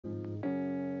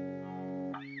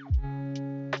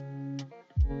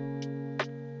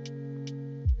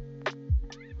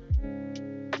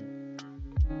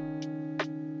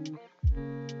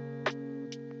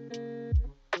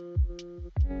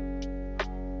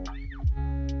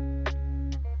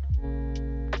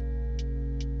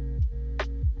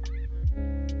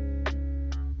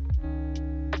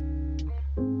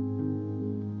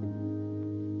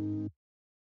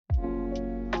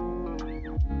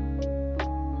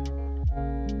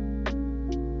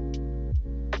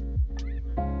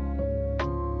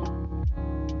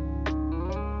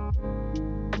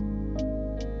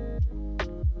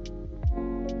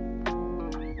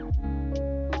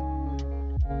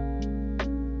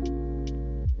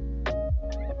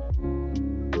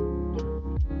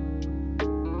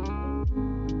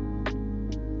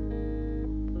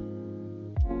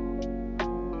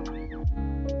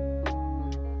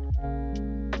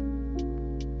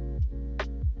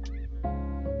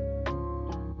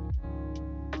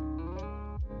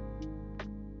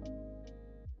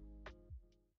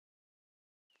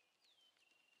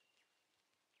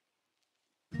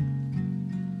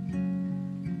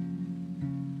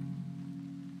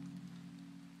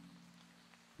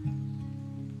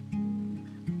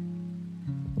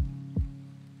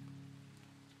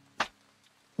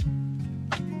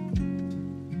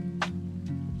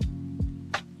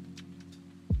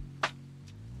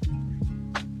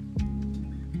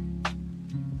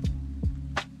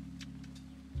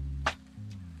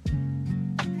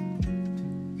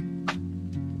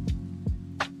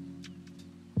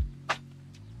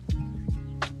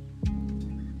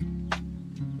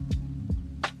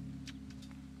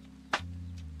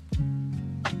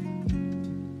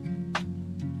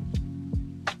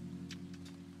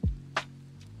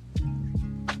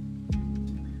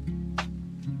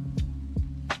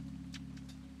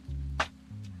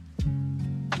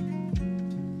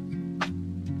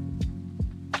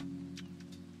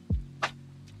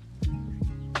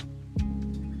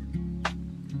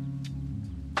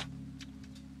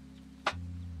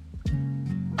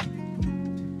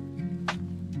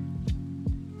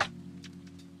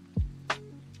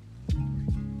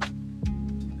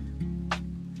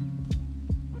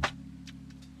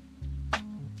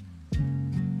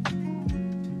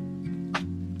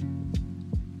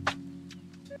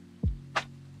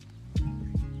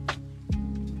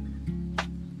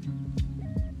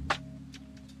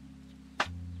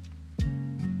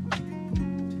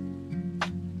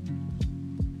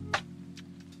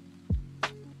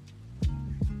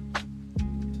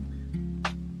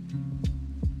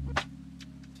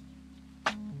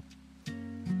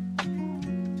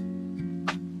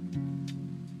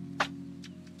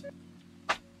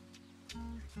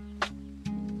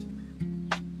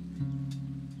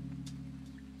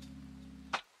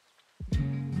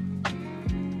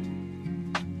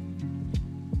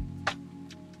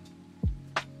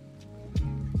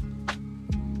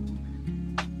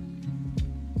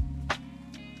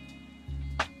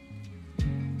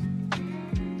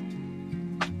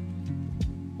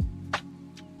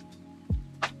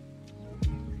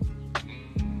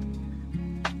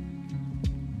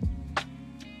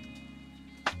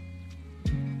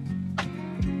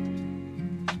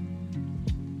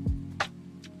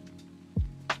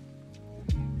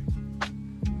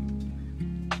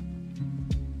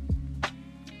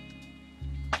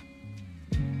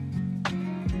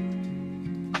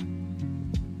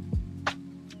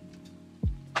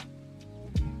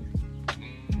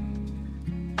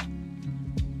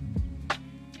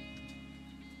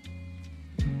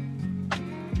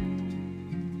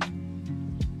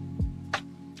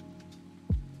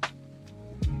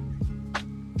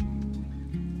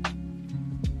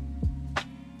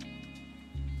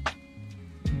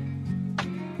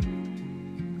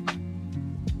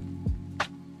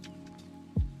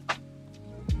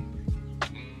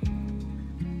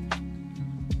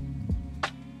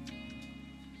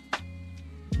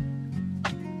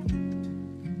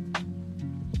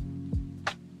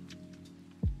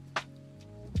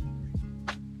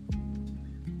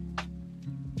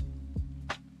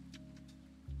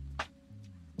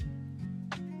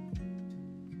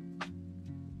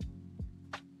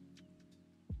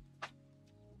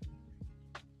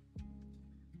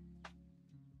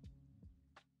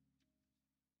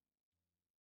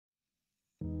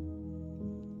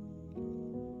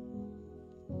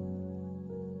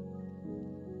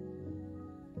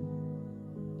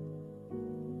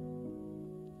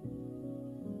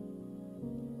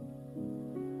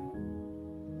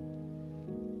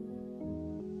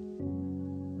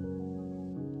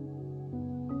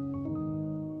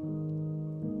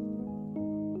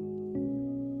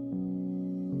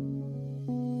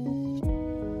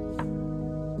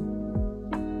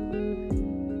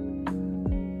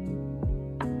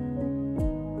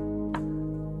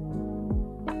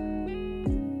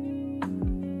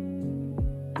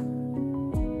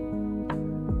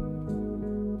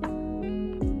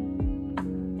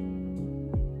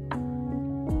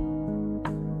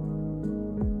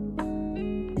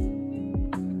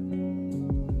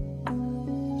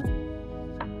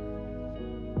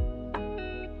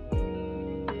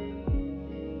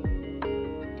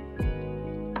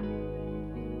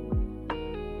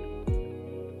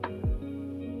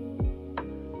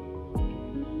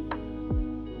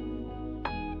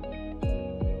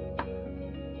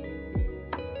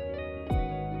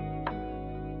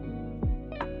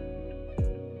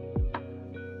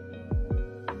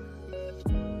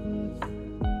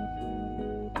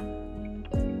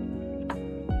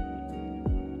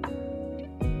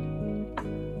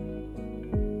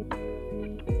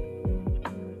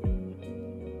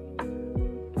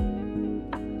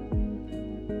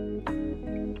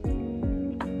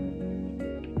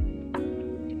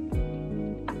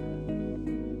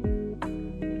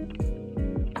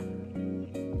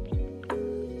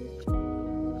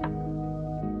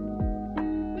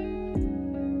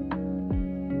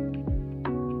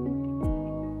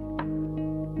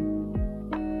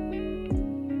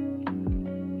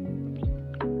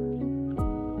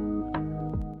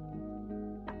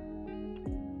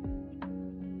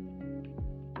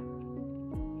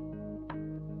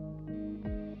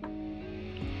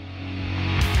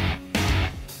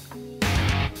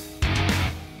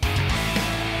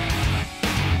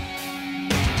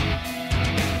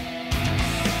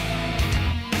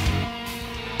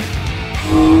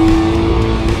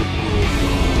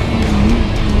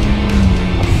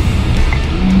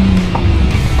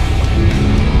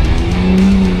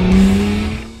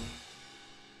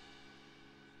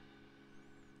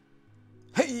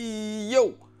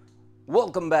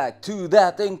Welcome back to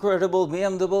that incredible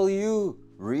BMW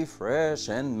refresh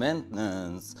and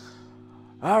maintenance.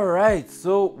 Alright,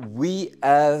 so we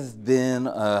have been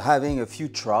having a few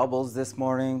troubles this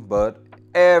morning, but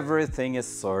everything is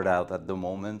sorted out at the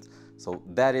moment, so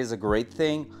that is a great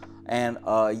thing. And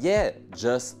yeah,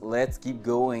 just let's keep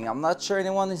going. I'm not sure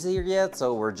anyone is here yet,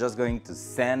 so we're just going to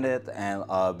send it and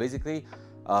basically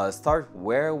start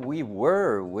where we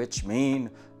were, which means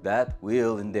that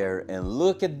wheel in there. And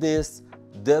look at this,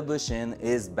 the bushing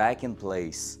is back in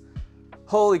place.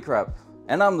 Holy crap,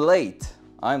 and I'm late.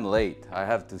 I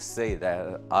have to say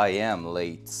that I am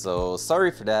late, so sorry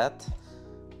for that.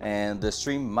 And the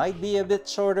stream might be a bit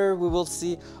shorter, we will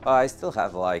see. I still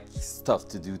have like stuff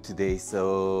to do today,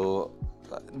 so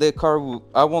the car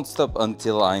I won't stop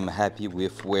until I'm happy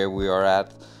with where we are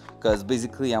at, because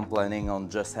basically I'm planning on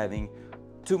just having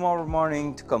tomorrow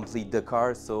morning to complete the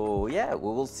car. So yeah, we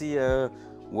will see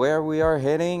where we are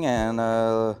heading, and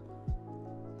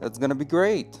that's gonna be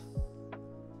great.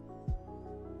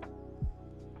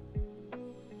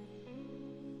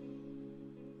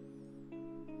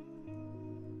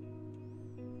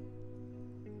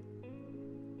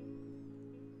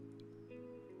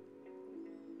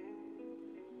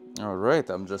 Alright,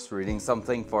 I'm just reading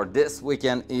something for this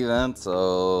weekend event,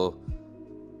 so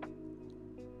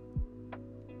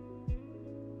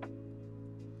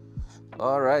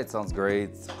alright, sounds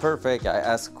great. Perfect. I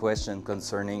asked a question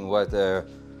concerning what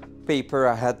paper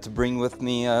I had to bring with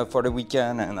me for the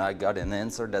weekend, and I got an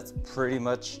answer. That's pretty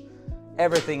much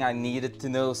everything I needed to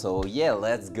know. So yeah,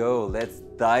 let's go. Let's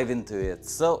dive into it.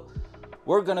 So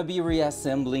we're gonna be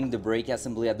reassembling the brake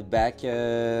assembly at the back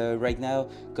right now,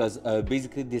 because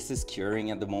basically this is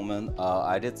curing at the moment.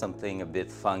 I did something a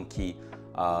bit funky,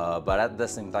 but at the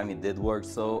same time it did work.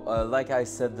 So like I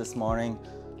said this morning,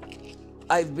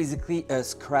 I've basically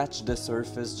scratched the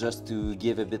surface just to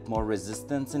give a bit more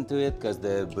resistance into it, because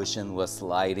the bushing was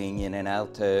sliding in and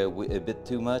out a bit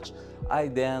too much. I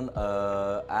then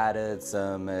added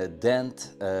some dent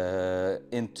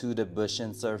into the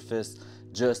bushing surface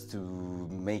just to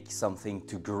make something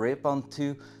to grip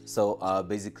onto. So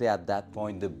basically at that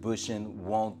point the bushing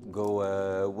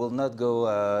will not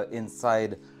go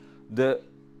inside the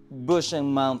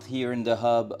bushing mount here in the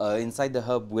hub, inside the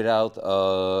hub without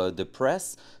the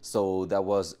press. So that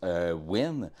was a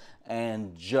win.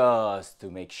 And just to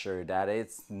make sure that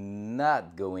it's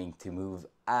not going to move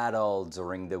at all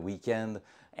during the weekend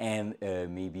and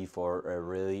maybe for a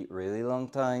really long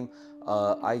time,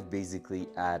 I basically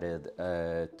added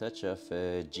a touch of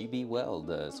GB weld.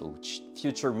 So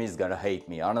future me is gonna hate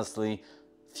me, honestly.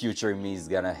 Future me is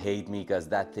gonna hate me, because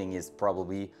that thing is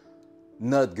probably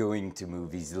not going to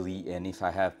move easily, and if I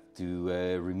have to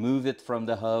remove it from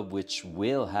the hub, which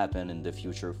will happen in the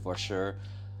future for sure,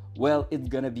 well, it's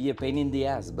gonna be a pain in the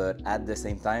ass. But at the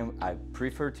same time, I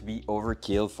prefer to be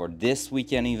overkill for this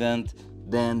weekend event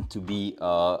than to be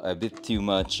a bit too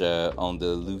much on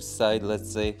the loose side,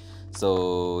 let's say.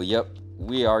 So yep,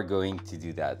 we are going to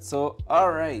do that. So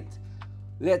all right,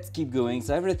 let's keep going.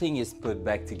 So everything is put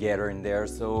back together in there,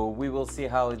 so we will see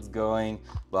how it's going,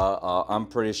 but I'm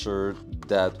pretty sure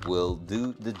that will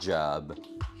do the job.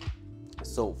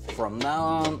 So from now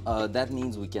on, that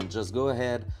means we can just go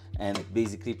ahead and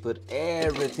basically put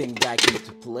everything back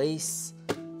into place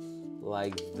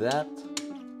like that,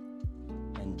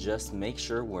 and just make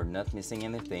sure we're not missing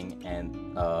anything.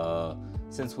 And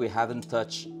since we haven't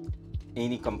touched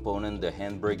any component, the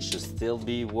handbrake should still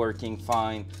be working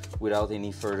fine without any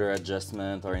further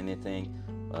adjustment or anything.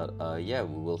 But yeah,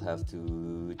 we will have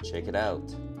to check it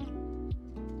out.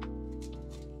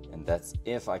 And that's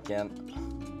if I can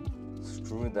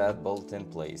screw that bolt in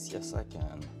place. Yes, I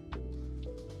can.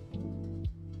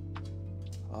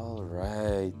 All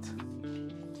right.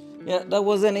 Yeah, that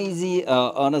wasn't easy.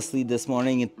 Honestly, this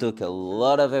morning it took a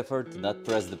lot of effort to not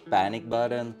press the panic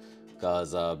button,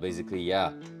 because basically,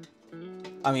 yeah,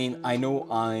 I mean, I know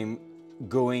I'm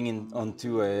going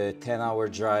onto a 10-hour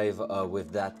drive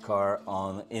with that car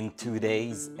in 2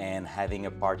 days, and having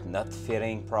a part not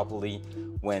fitting properly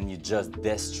when you just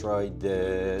destroyed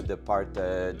the part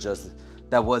just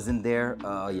that wasn't there.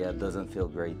 Yeah, it doesn't feel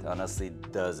great. Honestly,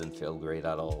 it doesn't feel great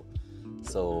at all.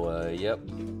 So yep,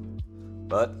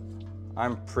 but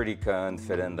I'm pretty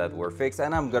confident that we're fixed,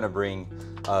 and I'm gonna bring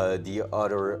the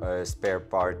other spare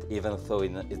part, even though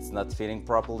it's not fitting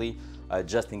properly,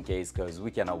 just in case, because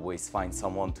we can always find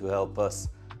someone to help us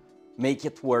make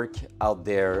it work out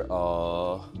there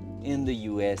in the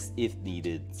US if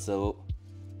needed. So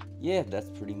yeah, that's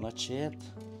pretty much it.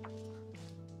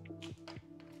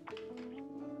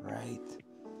 Right.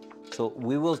 So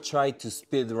we will try to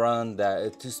speed run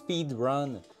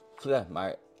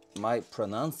my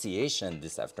pronunciation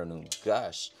this afternoon,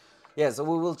 gosh. Yeah, so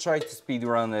we will try to speed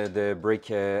run the brake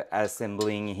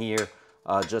assembling here,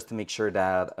 just to make sure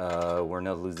that we're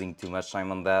not losing too much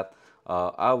time on that.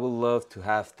 I would love to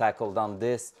have tackled on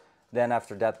this. Then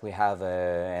after that we have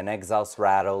an exhaust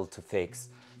rattle to fix.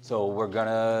 So we're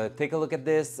gonna take a look at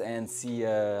this and see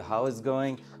how it's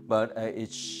going, but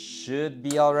it should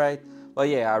be all right. But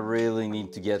yeah, I really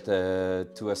need to get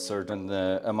to a certain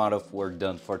amount of work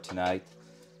done for tonight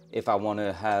if I want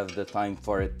to have the time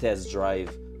for a test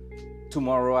drive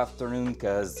tomorrow afternoon,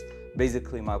 because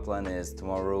basically my plan is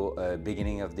tomorrow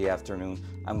beginning of the afternoon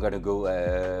I'm gonna go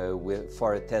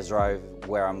for a test drive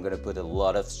where I'm gonna put a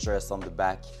lot of stress on the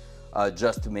back,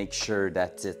 just to make sure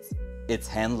that it's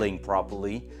handling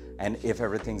properly, and if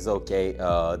everything's okay,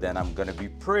 then I'm gonna be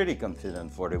pretty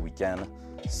confident for the weekend.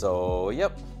 So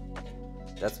yep,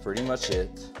 that's pretty much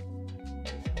it.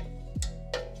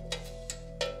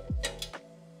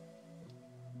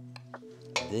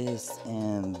 This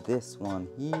and this one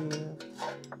here.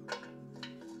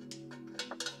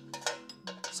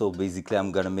 So basically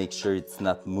I'm gonna make sure it's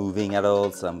not moving at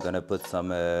all, so I'm gonna put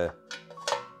some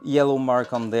yellow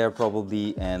mark on there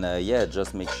probably, and yeah,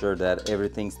 just make sure that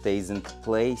everything stays into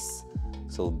place.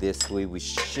 So this way we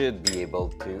should be able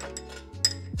to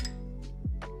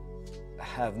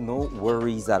have no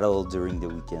worries at all during the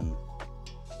weekend.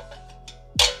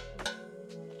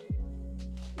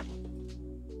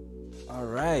 All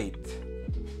right,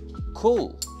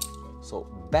 cool. So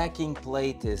backing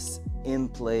plate is in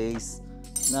place.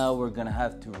 Now we're gonna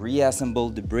have to reassemble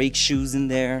the brake shoes in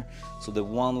there. So the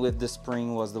one with the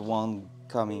spring was the one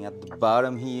coming at the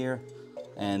bottom here,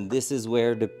 and this is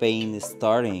where the pain is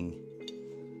starting,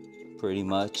 pretty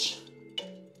much.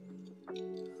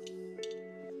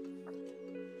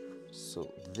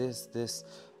 So this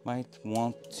might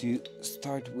want to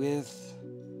start with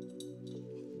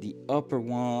the upper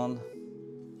one,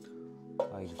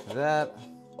 like that,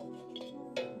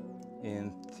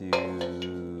 into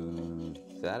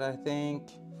that, I think.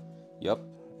 Yep.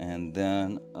 And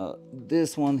then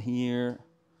this one here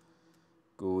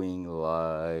going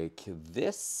like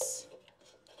this.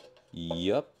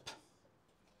 Yep.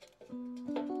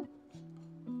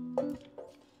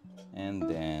 And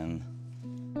then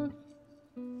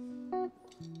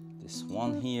this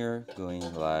one here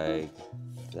going like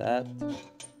that.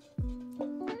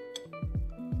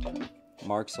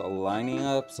 Marks are lining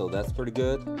up, so that's pretty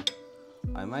good.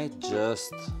 I might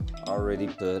just already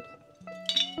put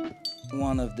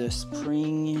one of the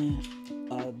spring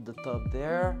at the top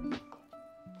there,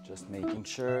 just making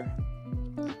sure.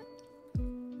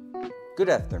 Good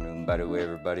afternoon, by the way,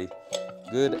 everybody.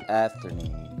 Good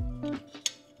afternoon.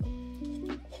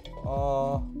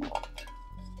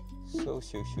 So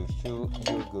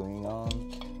you're going on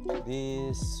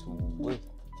this way.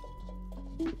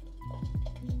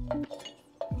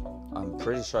 I'm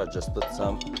pretty sure I just put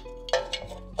some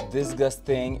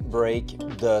disgusting brake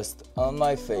dust on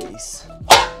my face.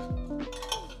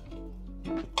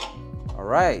 All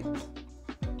right,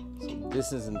 so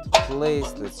this is into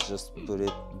place. Let's just put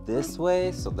it this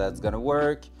way, so that's gonna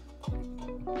work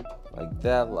like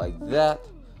that, like that.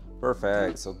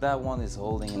 Perfect. So that one is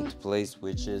holding into place,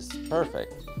 which is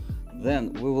perfect.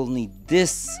 Then we will need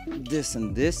this, this,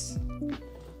 and this.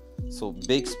 So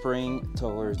big spring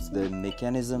towards the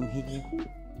mechanism here,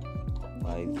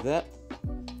 like that.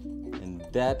 And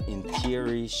that in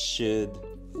theory should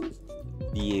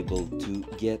be able to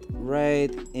get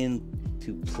right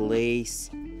into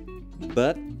place,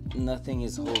 but nothing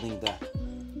is holding that.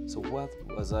 So what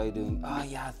was I doing? Oh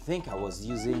yeah, I think I was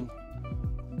using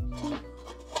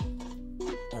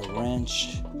a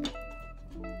wrench,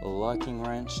 a locking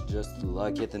wrench, just to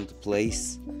lock it into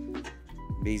place,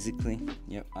 basically.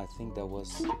 Yep, I think that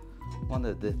was one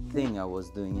of the thing I was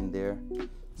doing in there.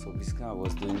 So basically I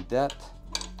was doing that,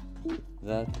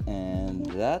 and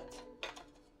that,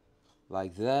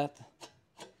 like that.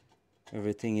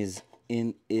 Everything is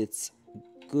in its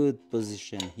good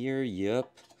position here. Yep.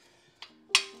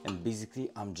 And basically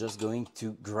I'm just going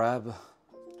to grab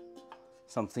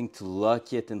something to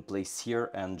lock it in place here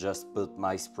and just put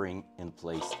my spring in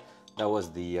place. That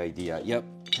was the idea. Yep,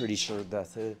 pretty sure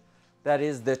that's it. That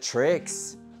is the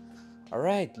tricks. All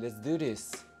right, let's do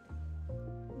this.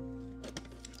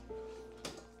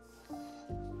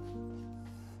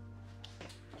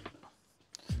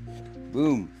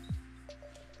 Boom.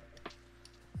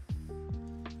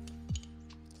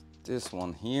 This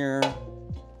one here.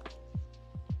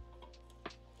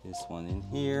 This one in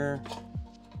here.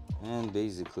 And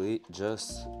basically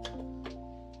just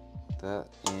that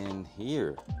in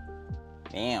here.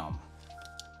 Bam.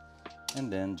 And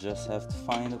then just have to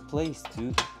find a place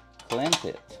to clamp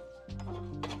it.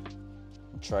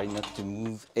 Try not to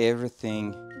move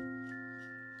everything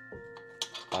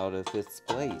out of its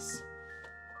place.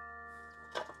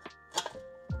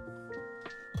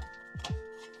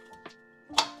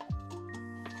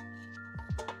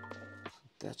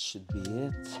 That should be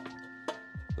it.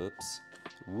 Oops.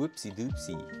 Whoopsie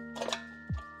doopsie.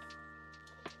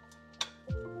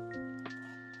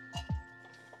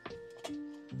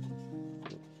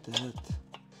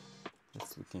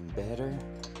 That's looking better.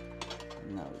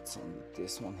 Now it's on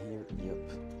this one here.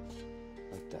 Yep.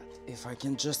 Like that. If I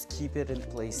can just keep it in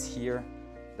place here,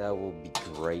 that will be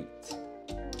great.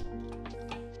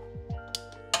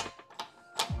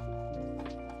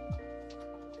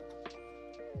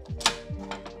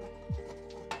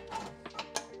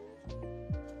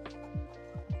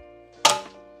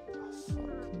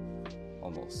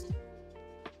 Almost.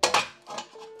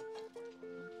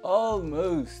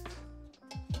 Almost.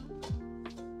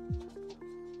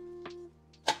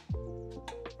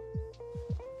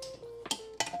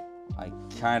 I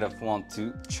kind of want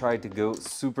to try to go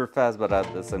super fast, but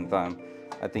at the same time,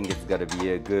 I think it's gotta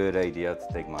be a good idea to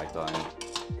take my time.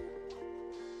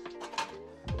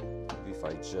 Maybe if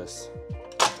I just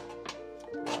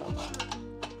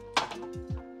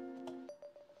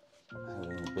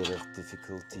having a bit of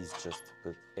difficulties just to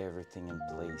put everything in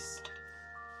place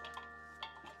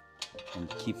and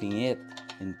keeping it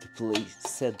into place,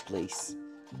 said place.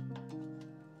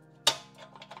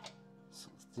 So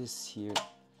this here,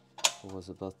 I was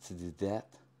about to do that.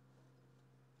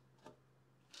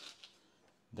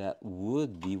 That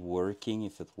would be working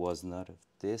if it was not of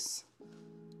this.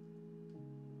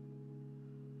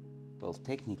 Well,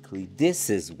 technically this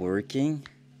is working.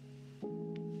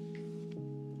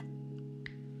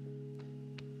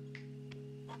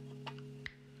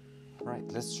 Right,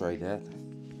 let's try that.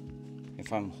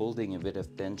 If I'm holding a bit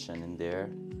of tension in there,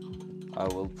 I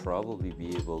will probably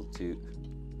be able to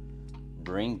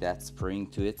bring that spring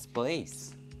to its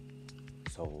place.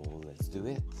 So let's do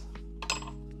it.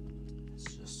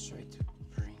 Let's just try to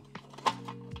bring.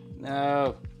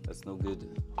 No, that's no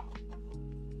good.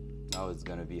 Now it's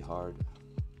gonna be hard.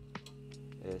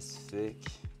 It's thick.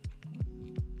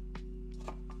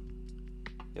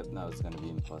 Yep, now it's gonna be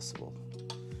impossible.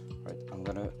 Right, I'm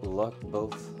gonna lock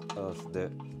both of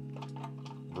the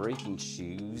braking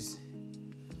shoes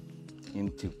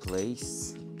into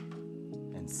place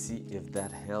and see if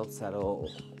that helps at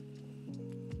all.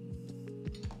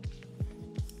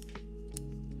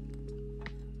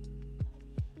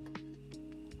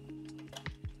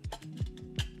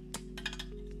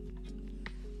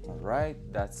 All right,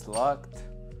 that's locked.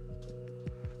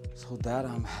 So that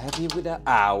I'm happy with that.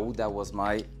 Ow, that was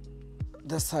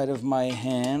the side of my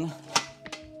hand.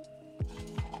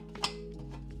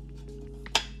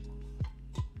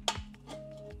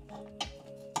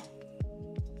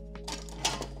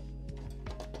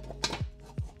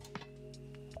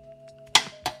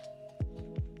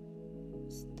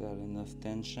 Is that enough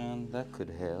tension? That could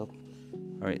help.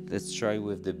 All right, let's try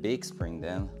with the big spring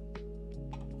then.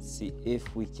 See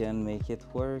if we can make it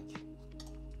work.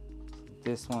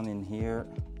 This one in here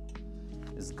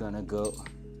is gonna go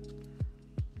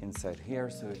inside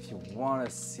here. So if you want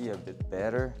to see a bit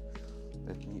better,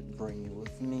 let me bring you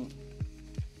with me.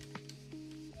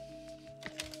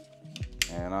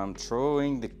 And I'm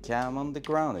throwing the cam on the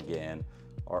ground again,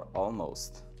 or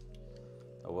almost.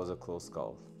 That was a close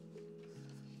call.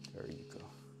 There you go.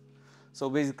 So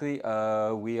basically,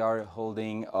 we are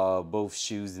holding both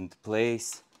shoes into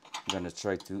place. I'm gonna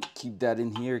try to keep that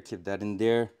in here, keep that in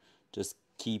there. Just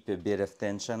keep a bit of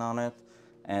tension on it.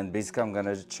 And basically I'm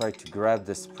gonna try to grab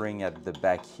the spring at the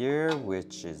back here,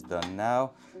 which is done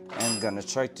now. And gonna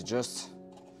try to just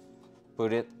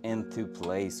put it into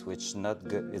place, which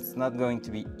it's not going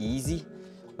to be easy,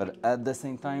 but at the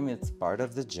same time, it's part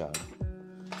of the job.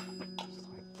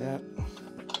 Just like that.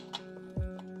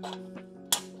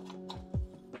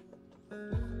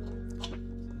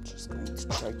 I'm just going to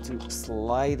try to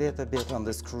slide it a bit on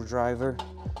the screwdriver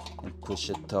and push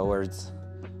it towards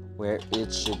where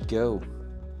it should go.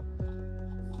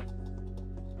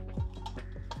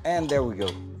 And there we go,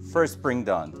 first spring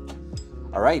done.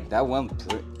 All right, that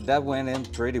went in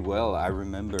pretty well. I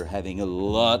remember having a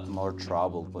lot more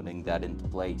trouble putting that into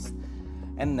place.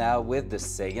 And now with the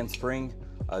second spring,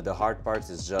 the hard part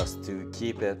is just to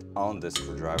keep it on the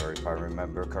screwdriver, if I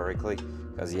remember correctly.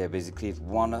 Because yeah, basically it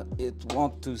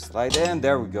want to slide in.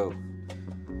 There we go.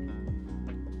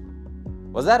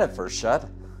 Was that a first shot?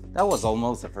 That was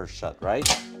almost a first shot, right?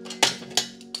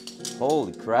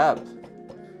 Holy crap.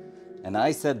 And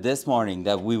I said this morning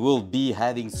that we will be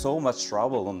having so much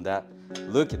trouble on that.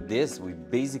 Look at this, we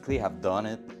basically have done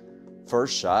it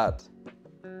first shot.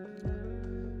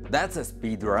 That's a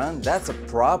speed run. That's a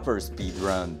proper speed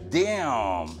run.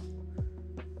 Damn.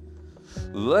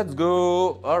 Let's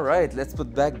go. All right, let's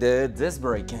put back the disc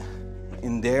brake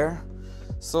in there.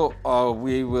 So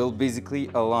we will basically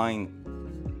align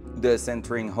the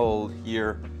centering hole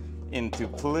here into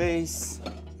place,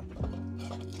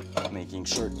 making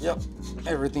sure, yep,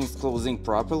 everything's closing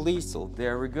properly. So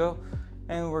there we go.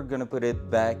 And we're gonna put it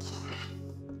back,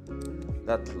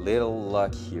 that little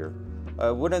lock here.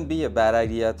 Wouldn't be a bad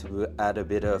idea to add a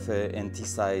bit of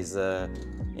anti-size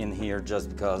in here, just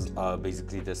because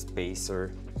basically the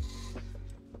spacer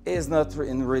is not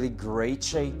in really great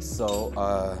shape. So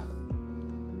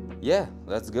yeah,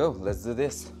 let's go, let's do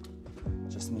this.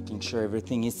 Just making sure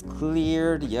everything is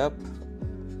cleared, yep,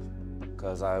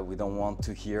 because we don't want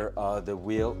to hear the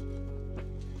wheel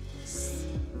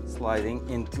sliding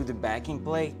into the backing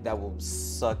plate. That will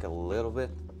suck a little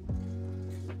bit.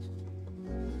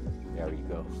 There you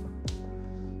go.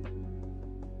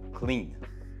 Clean.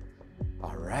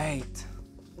 All right.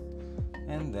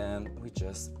 And then we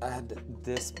just add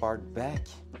this part back,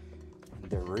 and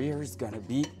the rear is gonna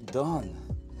be done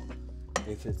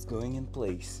if it's going in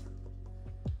place.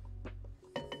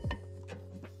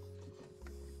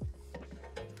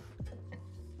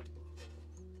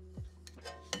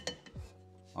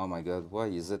 Oh my God, why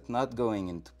is it not going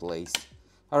into place?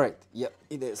 All right, yep,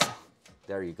 it is.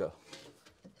 There you go.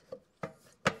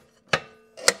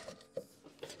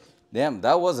 Damn,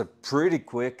 that was a pretty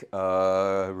quick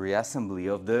reassembly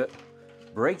of the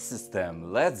brake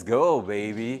system. Let's go,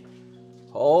 baby.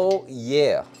 Oh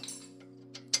yeah.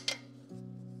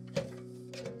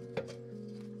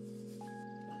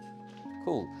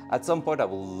 Cool. At some point I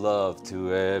would love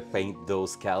to paint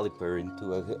those calipers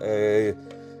into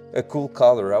a cool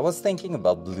color. I was thinking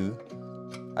about blue.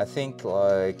 I think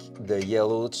like the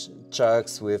yellow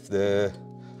chucks with the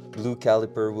blue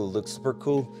caliper will look super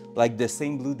cool, like the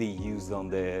same blue they used on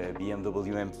the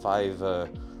BMW M5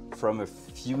 from a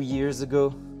few years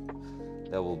ago.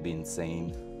 That will be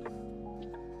insane.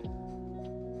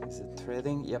 Is it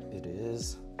threading? Yep, it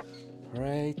is.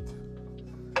 Right.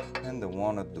 And the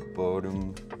one at the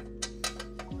bottom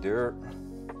there.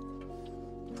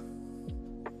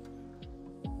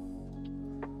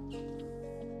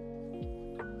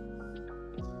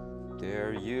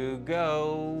 There you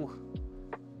go,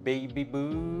 baby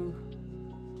boo.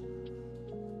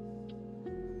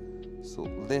 So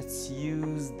let's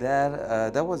use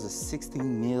that. That was a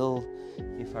 16 mil,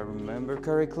 if I remember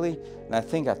correctly. And I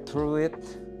think I threw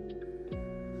it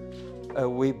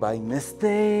away by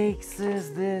mistakes.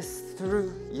 Is this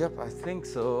true? Yep, I think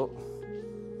so.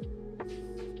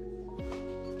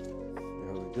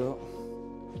 There we go.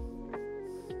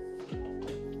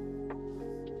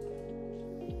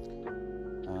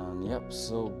 Yep,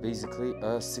 so basically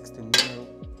 16 mil.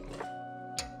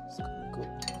 It's gonna go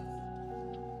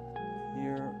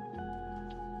here.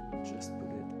 Just put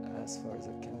it as far as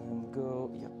I can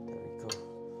go. Yep, there we go.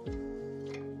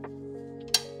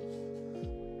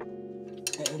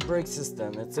 And brake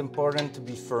system, it's important to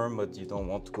be firm, but you don't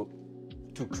want to go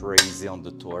too crazy on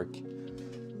the torque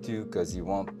too, because you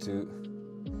want to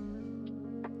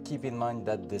keep in mind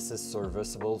that this is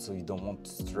serviceable, so you don't want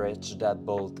to stretch that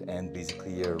bolt and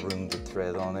basically ruin the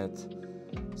thread on it.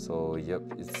 So yep,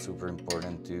 it's super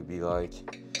important to be like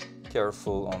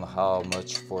careful on how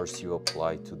much force you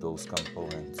apply to those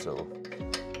components. So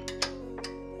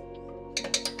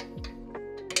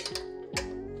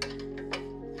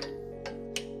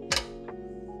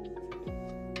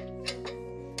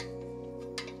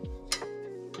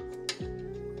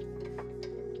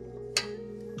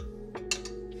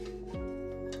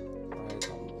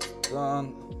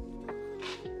done.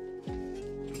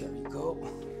 There you go.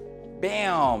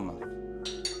 Bam!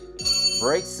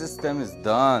 Brake system is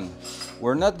done.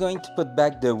 We're not going to put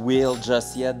back the wheel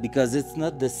just yet because it's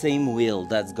not the same wheel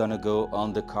that's gonna go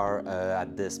on the car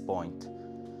at this point.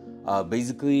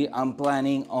 Basically, I'm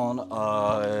planning on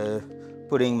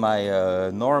putting my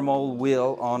normal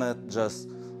wheel on it. Just,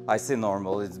 I say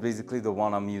normal, it's basically the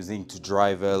one I'm using to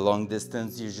drive a long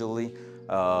distance usually.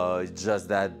 Just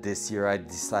that this year I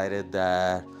decided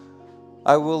that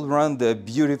I will run the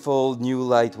beautiful new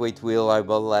lightweight wheel I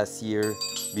bought last year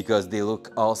because they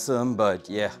look awesome. But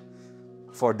yeah,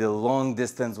 for the long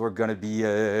distance we're gonna be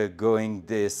going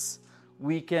this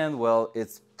weekend, well,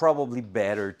 it's probably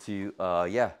better to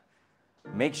yeah,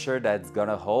 make sure that it's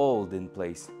gonna hold in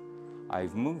place.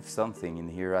 I've moved something in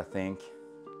here, I think.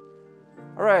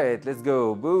 All right, let's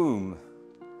go. Boom.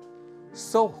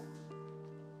 So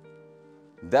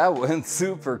that went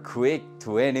super quick,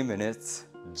 20 minutes.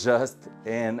 just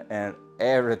in and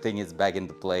everything is back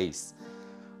into place.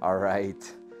 All right,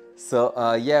 so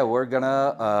yeah, we're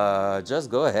gonna just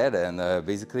go ahead and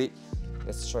basically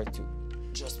let's try to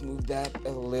just move that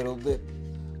a little bit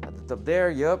at the top there.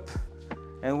 Yep.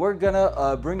 And we're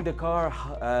gonna bring the car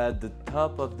at the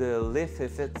top of the lift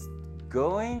if it's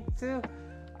going to.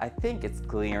 I think it's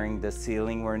clearing the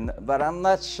ceiling, but I'm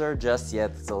not sure just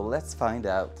yet, so let's find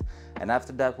out. And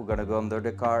after that, we're gonna go under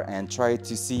the car and try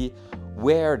to see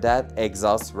where that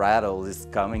exhaust rattle is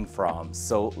coming from.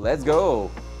 So let's go.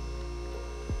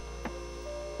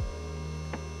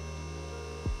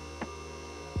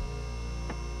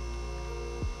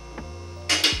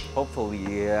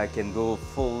 Hopefully I can go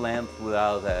full length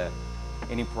without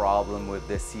any problem with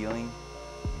the ceiling.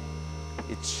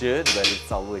 It should, but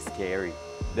it's always scary.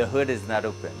 The hood is not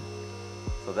open,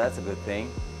 so that's a good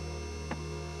thing.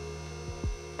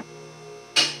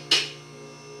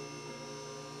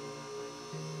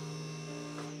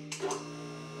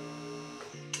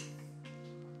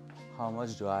 How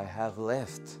much do I have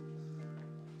left?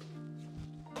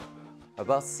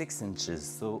 About 6 inches,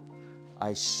 so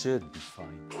I should be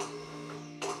fine.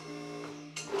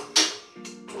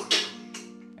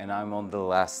 And I'm on the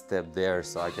last step there,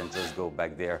 so I can just go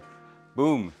back there.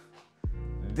 Boom!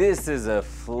 This is a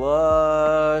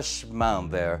flush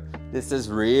mount there. This is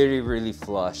really, really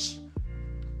flush.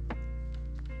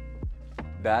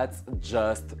 That's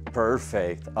just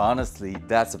perfect. Honestly,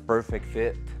 that's a perfect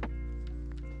fit.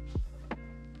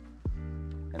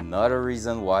 Another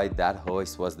reason why that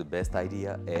hoist was the best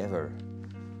idea ever.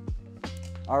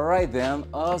 All right then,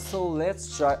 so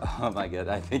let's try, oh my God,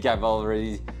 I think I've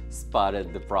already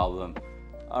spotted the problem.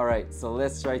 All right, so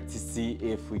let's try to see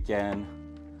if we can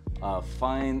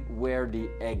find where the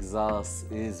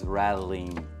exhaust is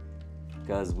rattling,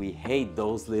 because we hate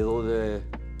those little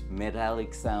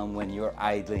metallic sound when you're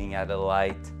idling at a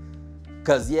light.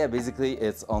 Because yeah, basically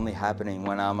it's only happening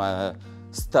when I'm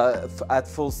at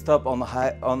full stop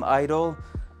on idle.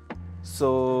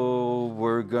 So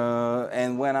we're gonna,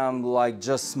 and when I'm like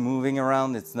just moving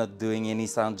around, it's not doing any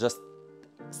sound, just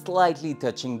slightly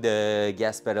touching the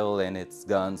gas pedal and it's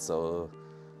gone. So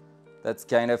that's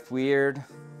kind of weird.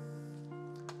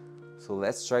 So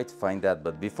let's try to find that,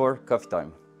 but before, coffee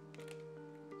time.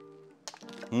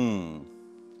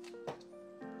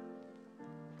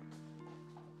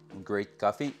 Great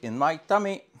coffee in my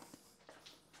tummy.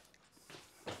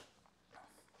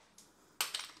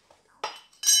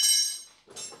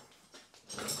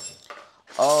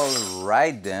 All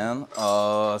right then,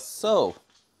 so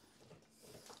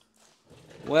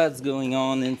what's going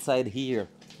on inside here?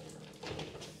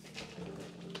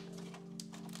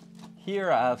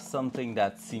 Here I have something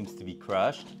that seems to be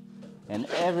crushed, and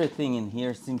everything in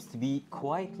here seems to be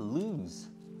quite loose.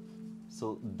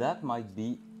 So that might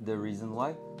be the reason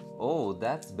why. Oh,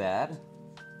 that's bad.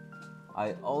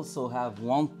 I also have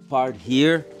one part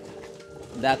here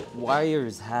that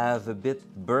wires have a bit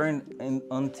burned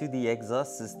onto the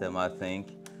exhaust system, I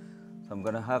think. So I'm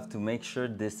gonna have to make sure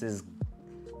this is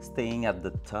staying at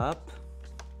the top.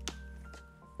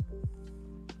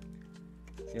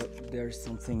 Yep, there's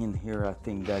something in here I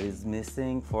think that is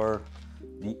missing for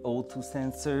the O2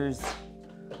 sensors.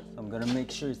 So I'm gonna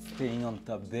make sure it's staying on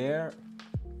top there.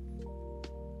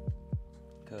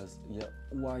 Because yeah,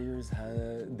 wires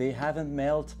they haven't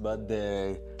melted, but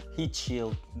the heat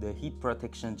shield, the heat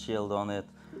protection shield on it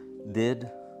did.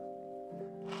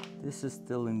 This is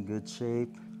still in good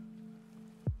shape.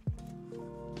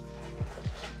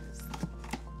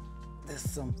 There's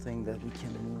something that we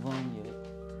can move on yet.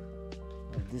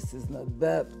 This is not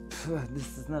bad.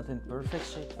 This is not in perfect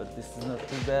shape, but this is not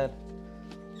too bad.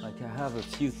 Like I have a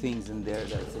few things in there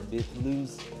that's a bit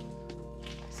loose.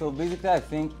 So basically I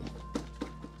think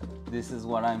this is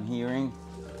what I'm hearing.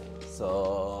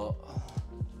 So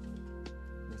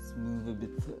let's move a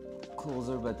bit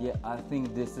closer, but yeah, I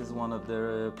think this is one of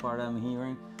the part I'm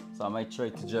hearing. So I might try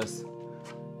to just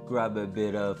grab a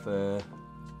bit of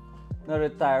not a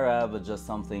tie wrap, but just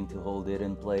something to hold it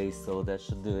in place. So that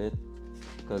should do it,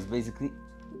 because basically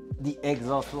the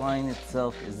exhaust line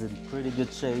itself is in pretty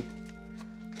good shape.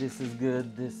 This is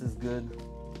good, this is good,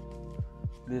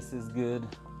 this is good.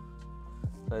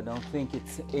 So I don't think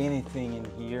it's anything in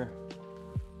here.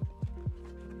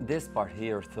 This part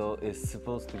here though is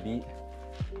supposed to be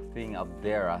thing up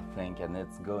there, I think, and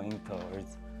it's going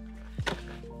towards.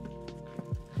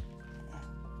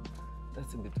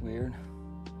 That's a bit weird.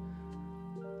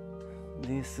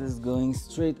 This is going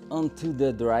straight onto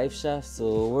the drive shaft,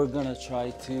 so we're gonna try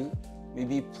to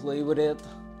maybe play with it.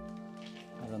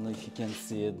 I don't know if you can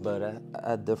see it, but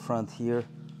at the front here,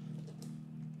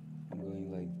 I'm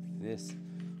going like this,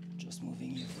 just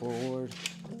moving it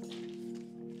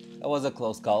That was a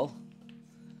close call.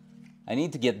 I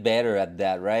need to get better at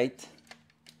that, right?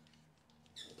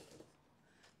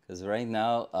 Because right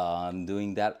now I'm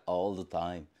doing that all the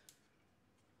time.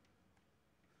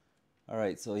 All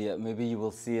right, so yeah, maybe you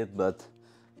will see it, but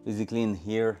basically in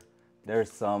here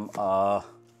there's some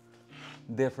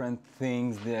different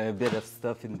things, a bit of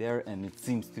stuff in there, and it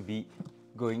seems to be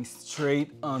going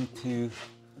straight onto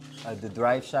the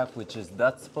drive shaft, which is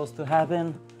not supposed to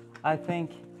happen, I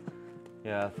think.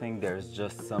 Yeah, I think there's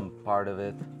just some part of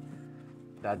it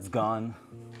that's gone.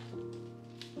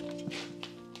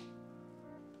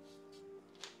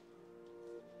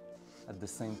 At the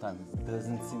same time, it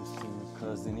doesn't seem to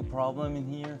cause any problem in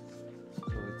here,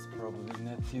 so it's probably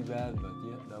not too bad, but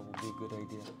yeah, that would be a good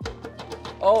idea.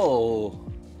 Oh,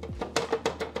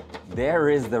 there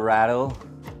is the rattle.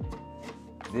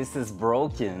 This is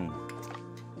broken.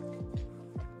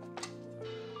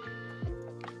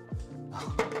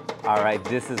 All right,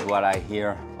 this is what I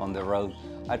hear on the road.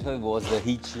 I thought it was the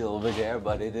heat shield over there,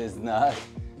 but it is not.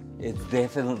 It's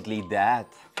definitely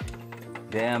that.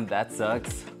 Damn, that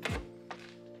sucks.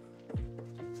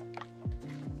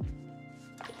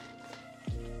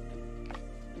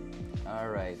 All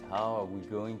right, how are we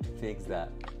going to fix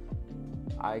that?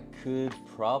 I could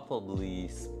probably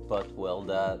spot weld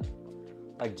that,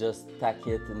 like just tack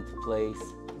it into place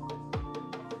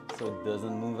so it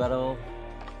doesn't move at all.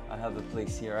 I have a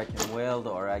place here I can weld,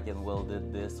 or I can weld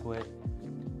it this way.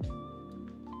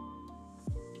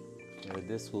 Yeah,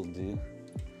 this will do,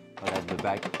 but at the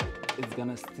back it's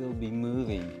gonna still be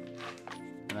moving.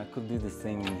 And I could do the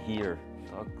same in here.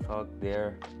 Tuck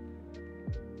there.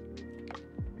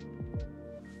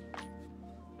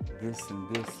 This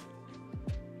and this,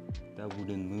 that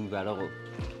wouldn't move at all.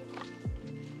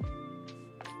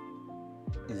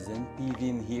 Is NPV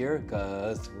in here?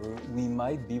 Because we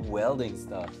might be welding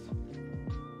stuff.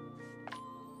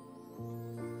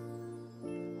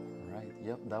 Alright,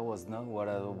 yep, that was not what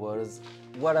I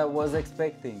was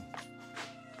expecting.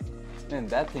 And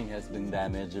that thing has been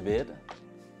damaged a bit.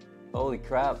 Holy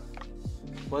crap.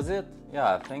 Was it?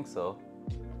 Yeah, I think so.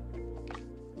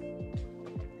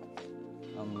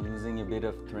 I'm losing a bit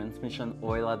of transmission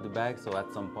oil at the back, so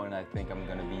at some point I think I'm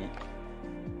gonna be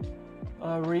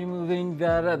removing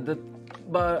that at the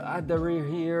rear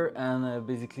here, and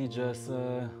basically just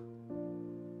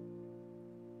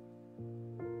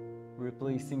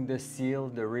replacing the seal,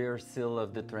 the rear seal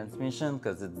of the transmission,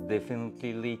 because it's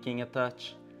definitely leaking a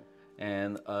touch,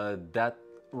 and that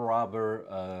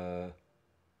rubber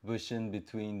bushing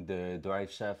between the drive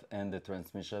shaft and the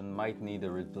transmission might need a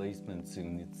replacement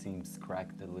soon. It seems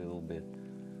cracked a little bit.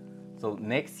 So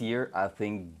next year I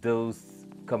think those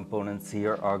components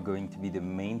here are going to be the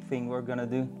main thing we're gonna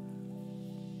do.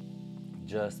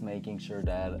 Just making sure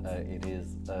that it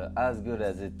is as good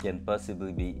as it can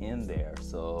possibly be in there,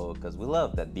 so because we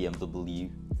love that BMW.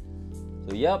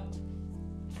 So yep,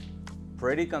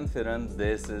 pretty confident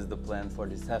this is the plan for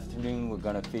this afternoon. We're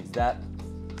gonna fix that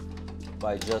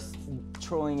by just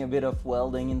throwing a bit of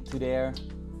welding into there.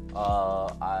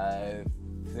 I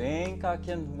think I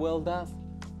can weld that.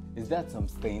 Is that some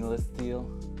stainless steel?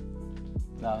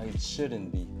 No, it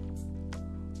shouldn't be.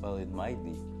 Well, it might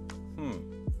be.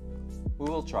 We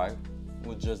will try.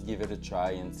 We'll just give it a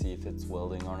try and see if it's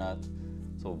welding or not.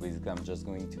 So basically I'm just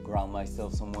going to ground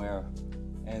myself somewhere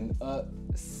and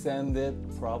sand it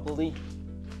properly.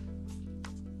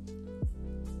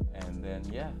 And then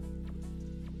yeah,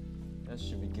 that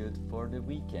should be good for the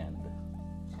weekend.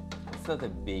 It's not a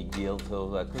big deal,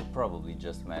 so I could probably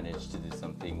just manage to do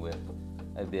something with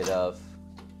a bit of,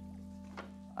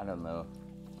 I don't know,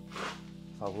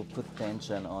 if I will put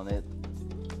tension on it.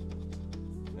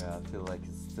 Yeah, I feel like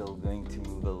it's still going to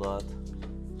move a lot.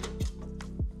 If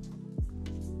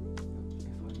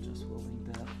I'm just welding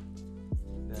that,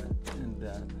 and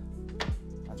that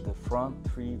at the front,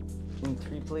 in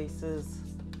three places,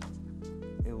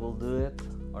 it will do it,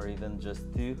 or even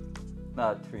just two.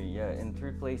 Not three, yeah, in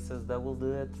three places that will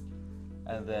do it.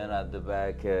 And then at the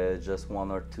back, just one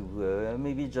or two,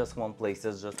 maybe just one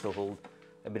places, just to hold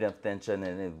a bit of tension,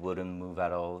 and it wouldn't move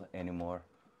at all anymore.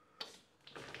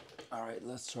 All right,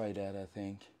 let's try that, I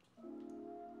think.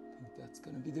 That's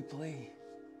gonna be the play.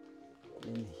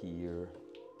 In here.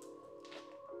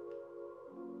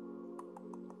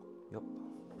 Yep.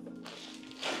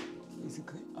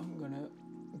 Basically, I'm gonna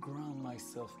ground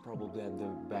myself probably at the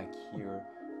back here,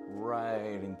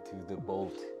 right into the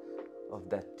bolt of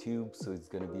that tube, so it's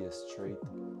gonna be a straight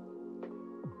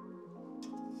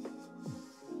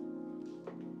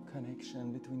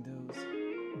connection between those.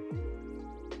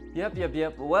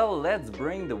 Yep. Well, let's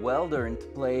bring the welder into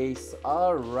place.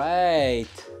 All right.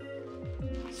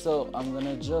 So I'm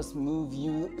gonna just move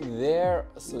you there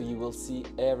so you will see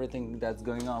everything that's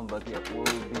going on. But yeah, we'll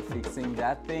be fixing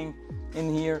that thing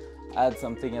in here, add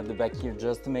something at the back here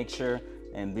just to make sure,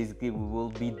 and basically we will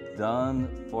be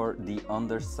done for the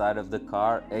underside of the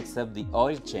car except the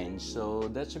oil change. So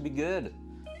that should be good.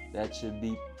 That should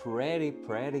be pretty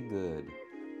good.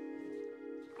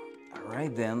 All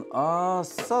right then.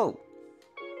 So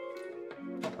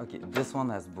okay, this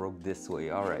one has broke this way.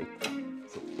 All right.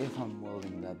 So if I'm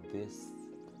welding that this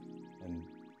and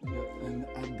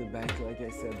at the back, like I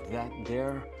said, that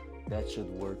there, that should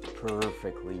work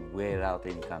perfectly without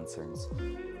any concerns.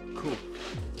 Cool.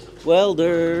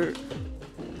 Welder.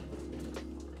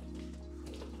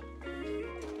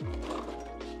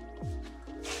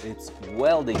 It's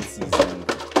welding season.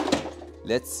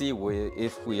 Let's see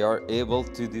if we are able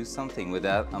to do something with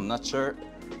that. I'm not sure,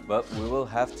 but we will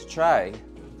have to try.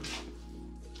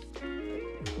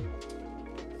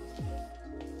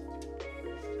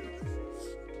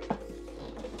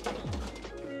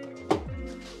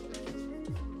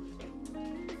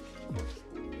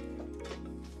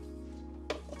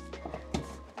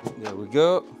 There we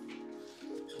go.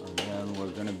 And then we're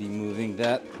gonna be moving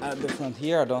that at the front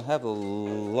here. I don't have a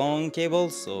long cable,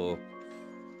 so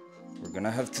we're gonna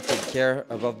have to take care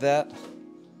about that.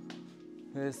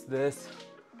 This.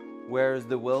 Where's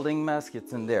the welding mask?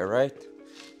 It's in there, right?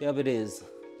 Yep, it is.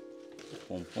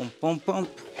 Pump.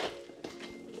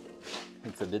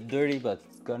 It's a bit dirty, but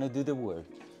it's gonna do the work.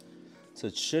 So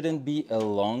it shouldn't be a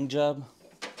long job.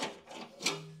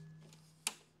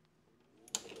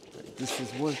 This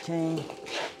is working.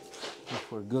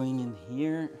 If we're going in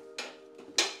here,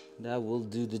 that will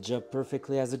do the job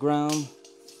perfectly as a ground.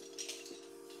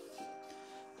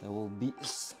 That will be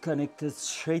connected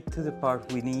straight to the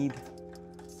part we need.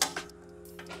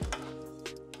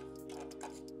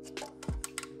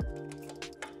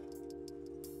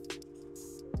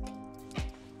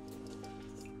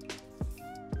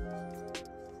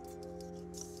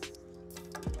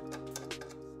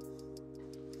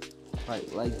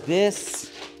 Right, like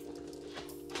this.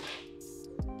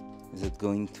 Is it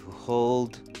going to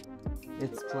hold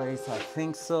its place? I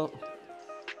think so.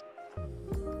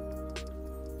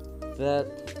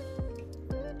 That's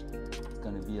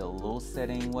gonna be a low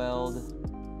setting weld.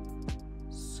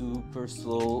 Super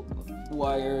slow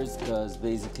wires, because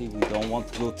basically we don't want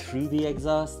to go through the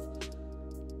exhaust.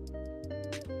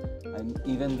 I'm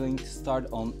even going to start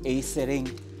on A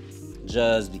setting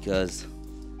just because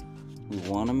we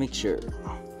want to make sure.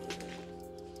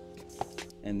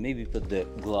 And maybe put the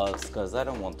gloves because I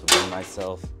don't want to burn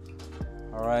myself.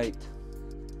 All right.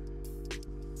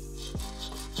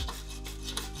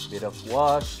 Bit of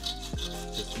wash.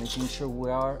 Just making sure we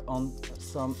are on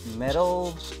some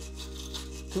metal.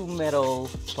 2 metal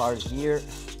parts here.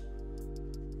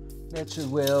 That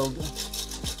should weld.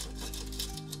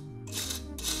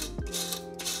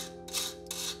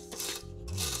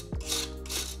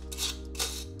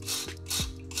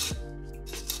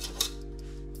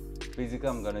 Basically,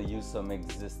 I'm gonna use some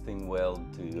existing weld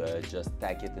to just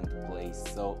tack it into place.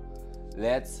 So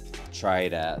let's try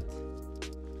that.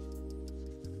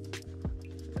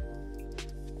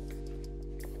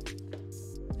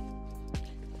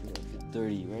 A bit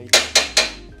dirty, right?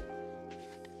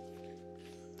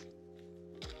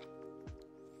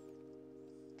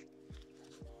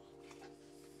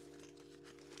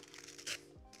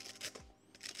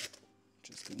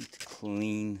 Just going to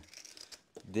clean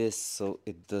this so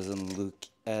it doesn't look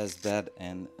as bad,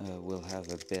 and we'll have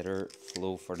a better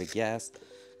flow for the gas,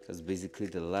 because basically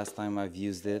the last time I've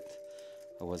used it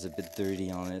I was a bit dirty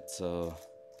on it, so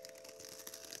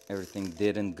everything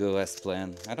didn't go as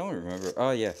planned. I don't remember.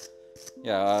 Oh yeah,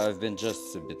 I've been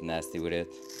just a bit nasty with it.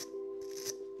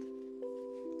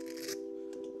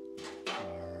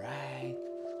 Alright,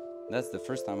 that's the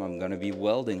first time I'm gonna be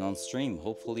welding on stream.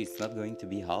 Hopefully it's not going to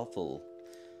be awful.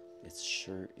 It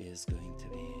sure is going to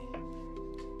be.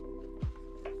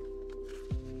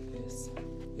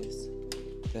 This,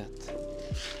 that,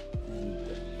 and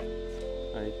that.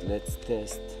 Alright, let's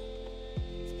test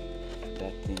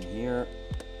that thing here.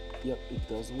 Yep, it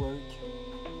does work.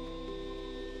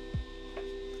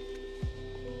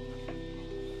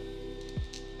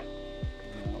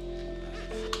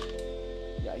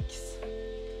 Yikes.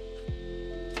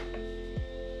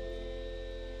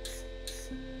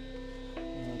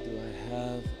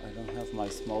 I don't have my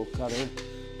small cutter.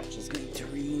 I'm just going to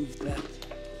remove that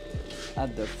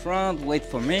at the front. Wait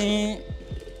for me.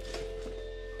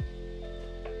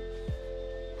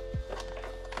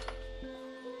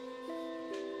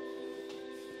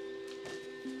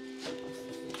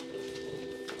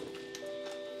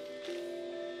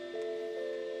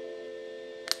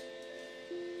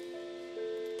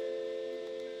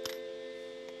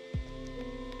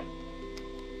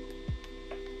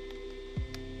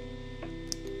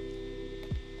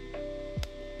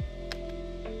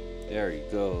 There you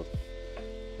go.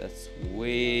 That's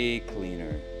way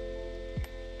cleaner.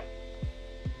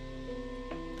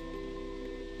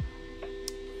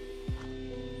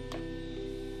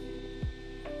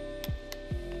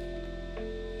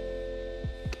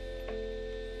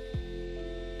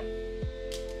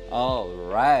 All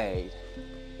right,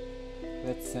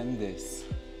 let's end this.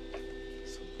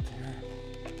 So there.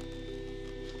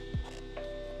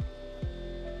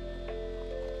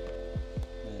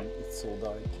 Man, it's so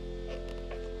dark.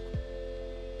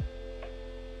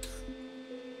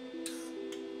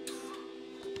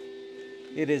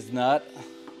 It is not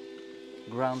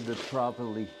grounded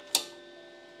properly.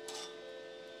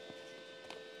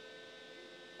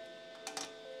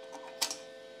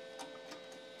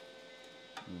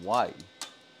 Why?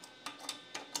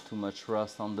 Too much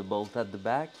rust on the bolt at the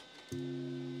back?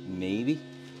 Maybe.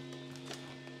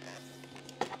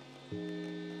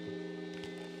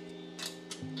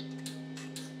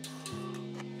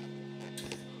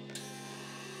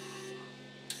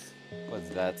 What's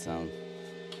that sound?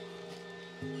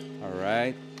 All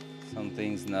right,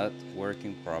 something's not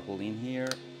working properly in here.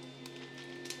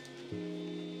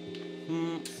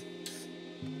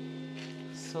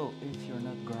 So if you're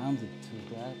not grounded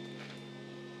to that,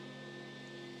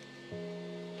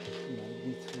 it might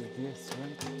be through this,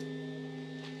 right?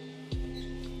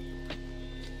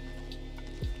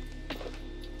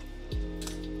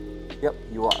 Yep,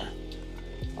 you are.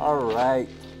 All right,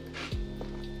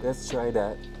 let's try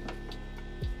that.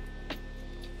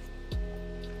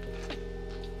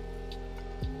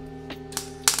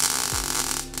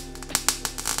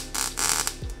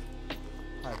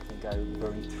 I think I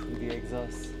burned through the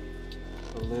exhaust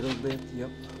a little bit, yep.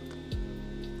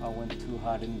 I went too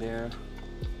hot in there.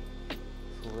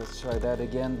 So let's try that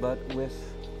again, but with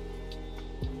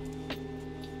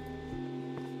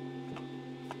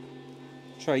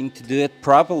trying to do it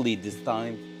properly this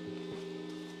time.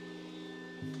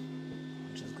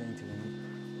 I'm just going to,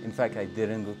 in fact, I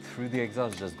didn't go through the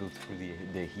exhaust, just go through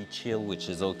the heat shield, which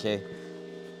is okay.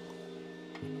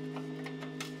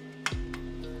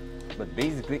 But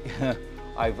basically,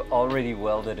 I've already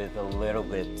welded it a little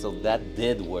bit, so that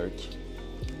did work.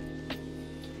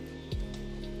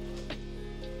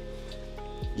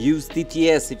 Use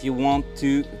TTS if you want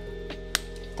to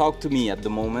talk to me at the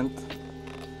moment.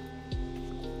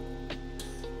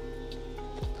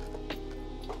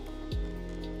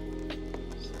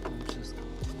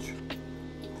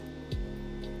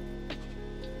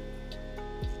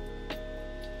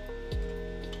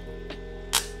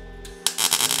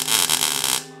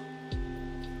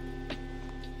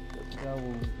 That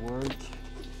will work.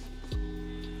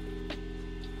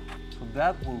 So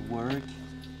that will work.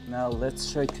 Now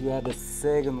let's try to add a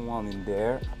second one in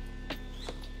there.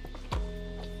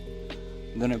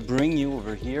 I'm gonna bring you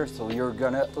over here, so you're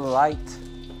gonna light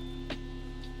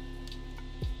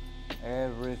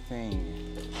everything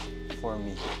for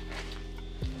me.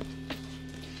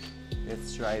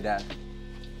 Let's try that.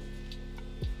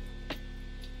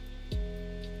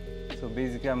 So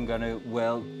basically I'm gonna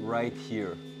weld right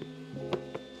here.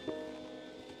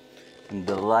 And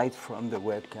the light from the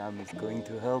webcam is going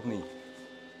to help me.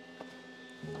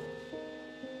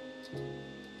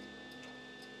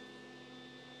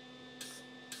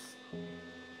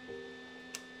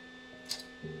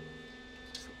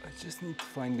 So I just need to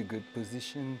find a good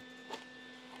position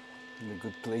and a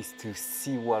good place to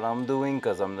see what I'm doing,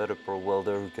 because I'm not a pro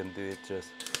welder who can do it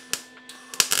just.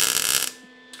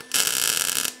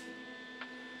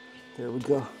 There we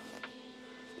go.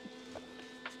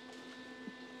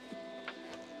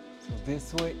 So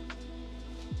this way,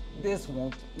 this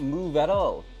won't move at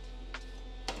all.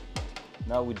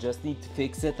 Now we just need to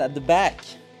fix it at the back.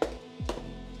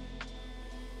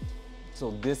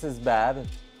 So this is bad,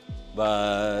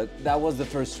 but that was the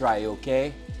first try,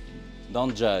 okay?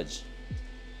 Don't judge.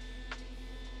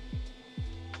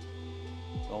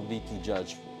 Don't be too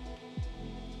judgeful.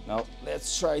 Now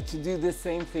let's try to do the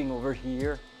same thing over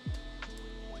here.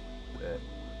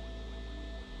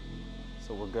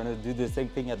 So we're gonna do the same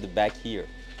thing at the back here.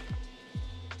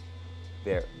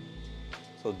 There.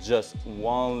 So just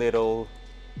one little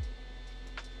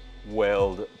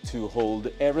weld to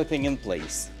hold everything in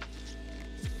place.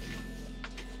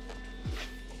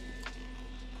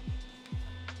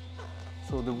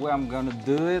 So the way I'm gonna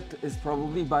do it is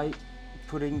probably by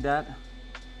putting that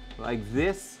like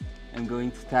this and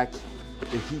going to tack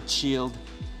the heat shield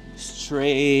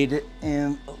straight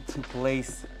into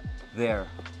place there.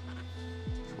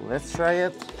 So let's try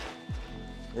it.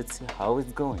 Let's see how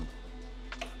it's going.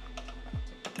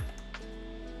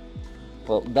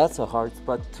 Well, that's a hard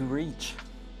spot to reach.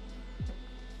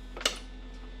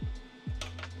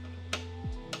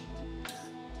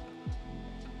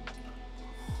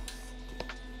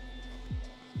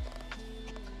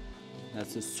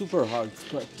 That's a super hard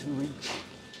spot to reach.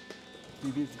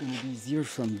 Maybe it's gonna be easier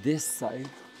from this side.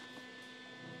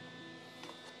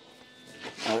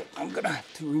 I'm gonna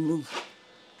have to remove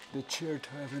the chair to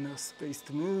have enough space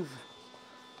to move.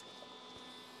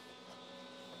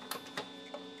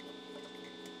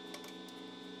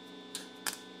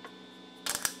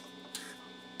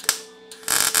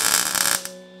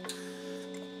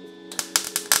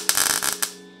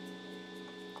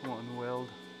 Come on, weld.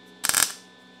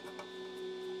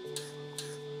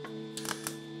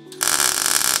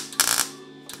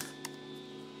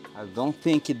 I don't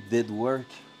think it did work.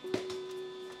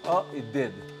 Oh, it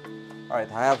did. All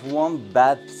right, I have one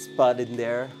bad spot in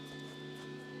there,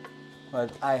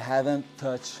 but I haven't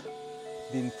touched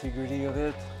the integrity of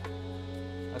it.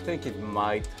 I think it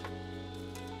might.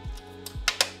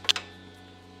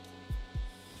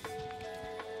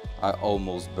 I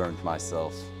almost burnt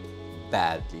myself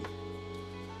badly.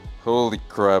 Holy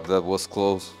crap, that was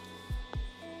close.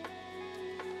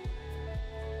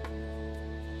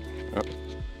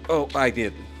 Oh, I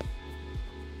did.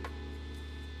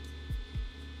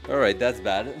 All right, that's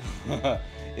bad.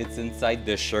 It's inside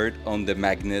the shirt on the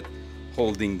magnet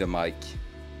holding the mic.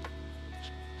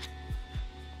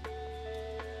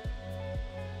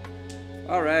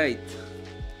 All right,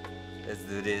 let's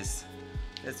do this.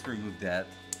 Let's remove that.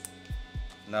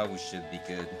 Now we should be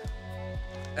good.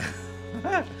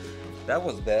 That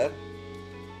was bad.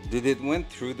 Did it went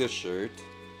through the shirt?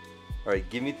 All right,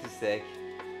 give me 2 seconds.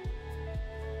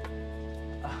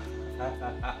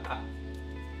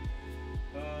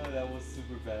 Oh, that was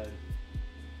super bad.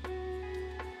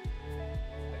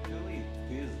 Actually,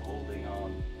 it is holding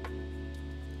on.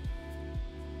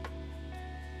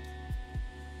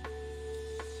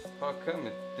 How come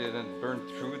it didn't burn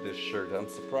through the shirt? I'm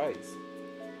surprised.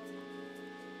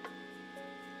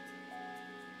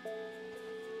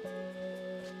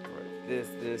 Alright,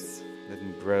 this. Let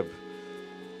me grab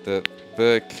the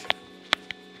book.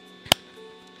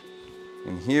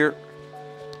 And here,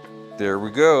 there we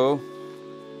go.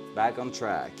 Back on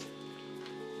track.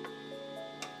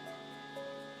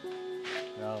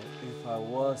 Now, if I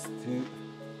was to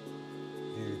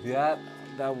do that,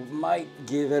 that might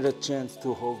give it a chance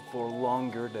to hold for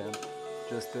longer than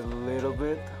just a little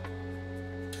bit.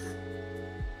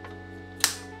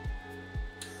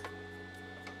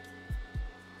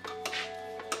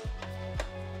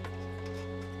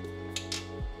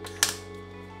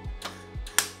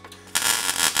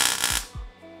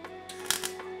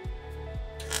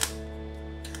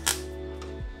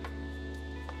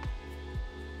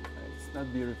 It's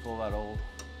not beautiful at all.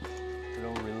 I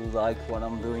don't really like what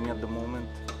I'm doing at the moment.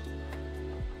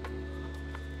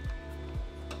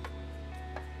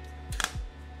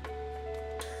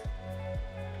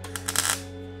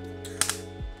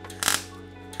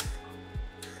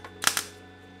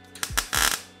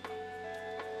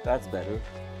 That's better.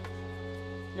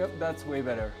 Yep, that's way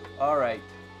better. All right.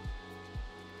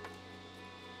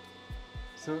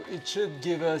 So it should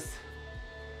give us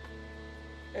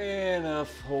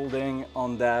enough holding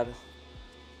on that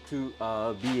to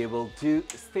be able to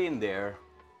stay in there.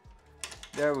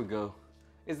 There we go.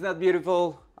 Isn't that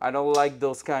beautiful? I don't like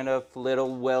those kind of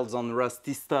little welds on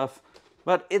rusty stuff,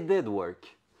 but it did work.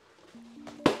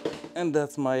 And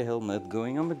that's my helmet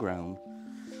going on the ground.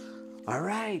 All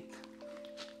right.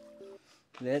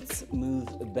 Let's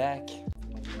move back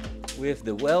with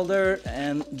the welder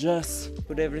and just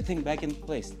put everything back in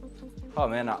place. Oh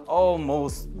man, I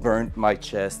almost burnt my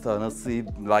chest, honestly,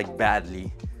 like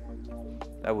badly.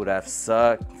 That would have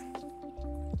sucked.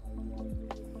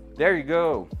 There you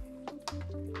go.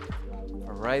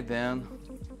 All right then.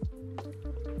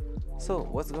 So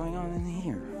what's going on in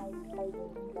here?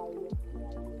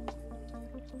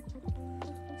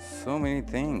 So many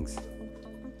things.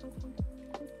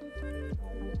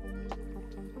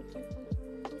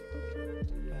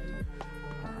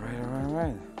 All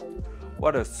right.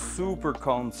 What a super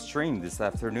calm stream this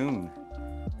afternoon.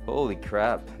 Holy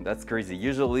crap, that's crazy.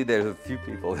 Usually there's a few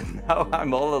people and now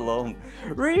I'm all alone.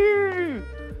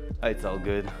 It's all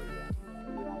good.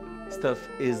 Stuff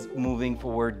is moving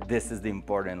forward. This is the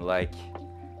important, like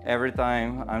every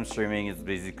time I'm streaming, it's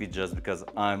basically just because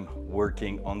I'm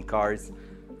working on cars.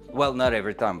 Well, not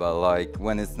every time, but like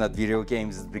when it's not video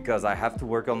games, it's because I have to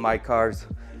work on my cars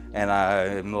and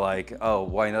I'm like, oh,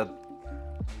 why not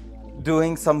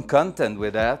doing some content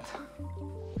with that?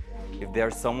 If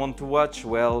there's someone to watch,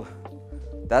 well,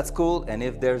 that's cool. And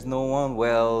if there's no one,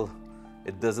 well,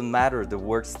 it doesn't matter. The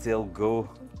work still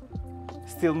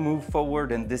move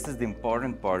forward, and this is the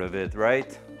important part of it,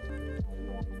 right?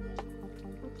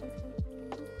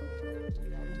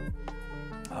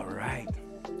 All right.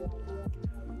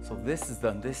 So this is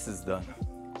done, this is done.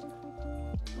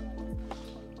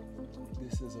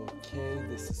 This is okay,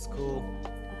 this is cool.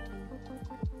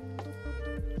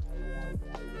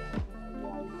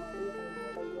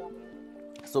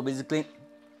 So basically,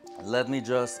 let me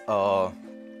just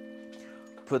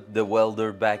put the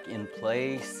welder back in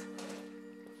place.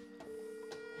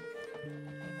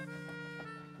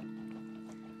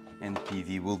 And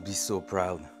PV will be so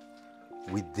proud.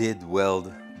 We did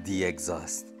weld the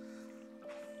exhaust.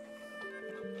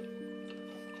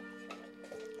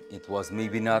 It was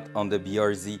maybe not on the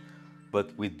BRZ,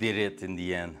 but we did it in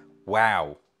the end.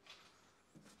 Wow.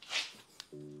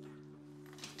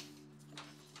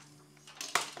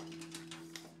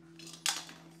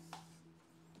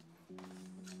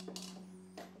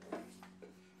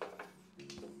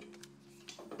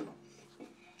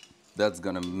 That's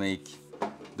gonna make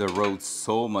the road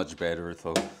so much better.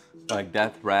 So like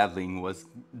that rattling was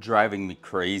driving me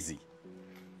crazy.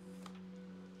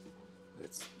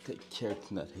 Let's take care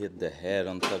to not hit the head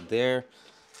on top there.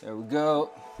 There we go.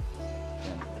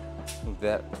 And move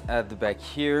that at the back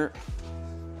here.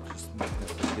 Just move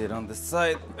this a bit on the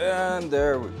side, and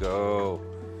there we go.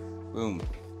 Boom.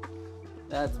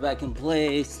 That's back in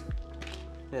place.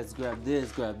 Let's grab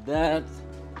this, grab that.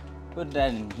 Put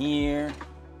that in here.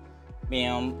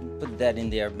 Bam, put that in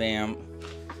there, bam.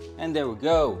 And there we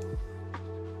go.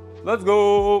 Let's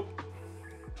go.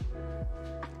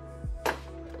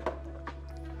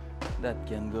 That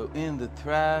can go in the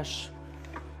trash.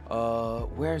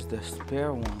 Where's the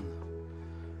spare one?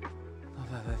 Now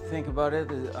that I think about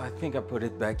it, I think I put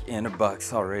it back in a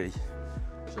box already.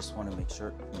 Just want to make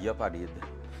sure. Yep, I did.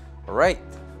 All right.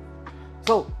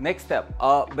 So next step,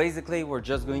 basically we're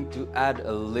just going to add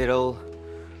a little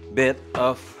bit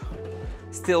of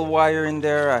steel wire in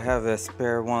there. I have a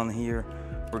spare one here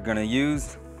we're gonna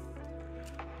use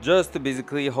just to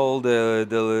basically hold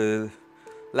the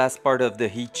last part of the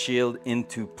heat shield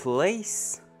into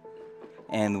place.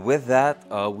 And with that,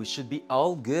 we should be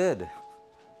all good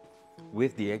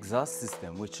with the exhaust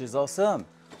system, which is awesome.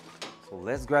 So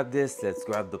let's grab this, let's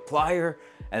grab the plier,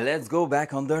 and let's go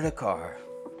back under the car.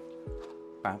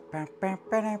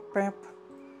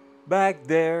 Back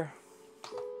there.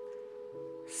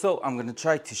 So I'm gonna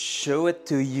try to show it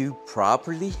to you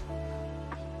properly.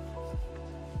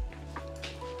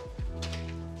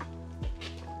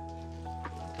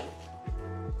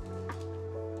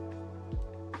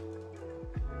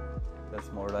 That's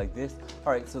more like this.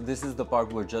 All right, so this is the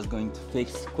part we're just going to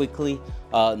fix quickly.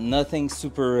 Nothing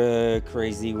super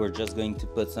crazy. We're just going to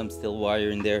put some steel wire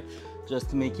in there just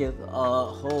to make it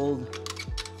hold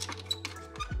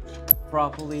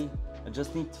properly. I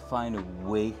just need to find a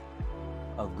way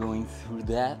of going through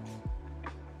that,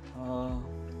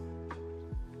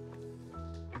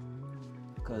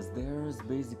 because there's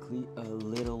basically a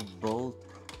little bolt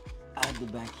at the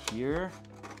back here,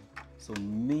 so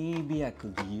maybe I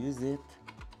could use it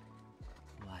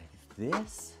like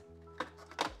this.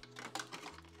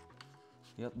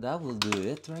 Yep, that will do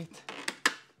it, right?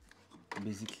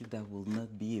 Basically that will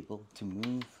not be able to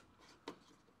move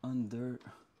under,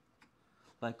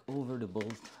 like over the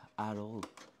bolt at all.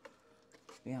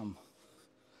 Bam.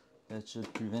 That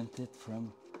should prevent it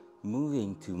from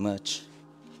moving too much.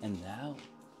 And now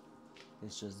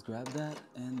let's just grab that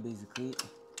and basically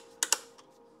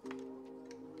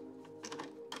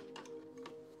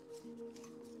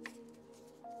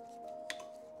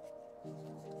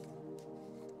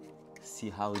see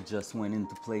how it just went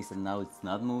into place and now it's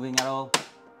not moving at all.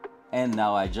 And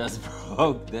now I just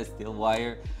broke the steel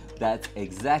wire. That's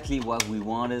exactly what we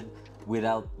wanted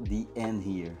without the end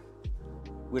here,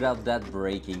 without that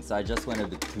breaking. So I just went a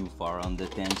bit too far on the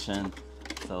tension,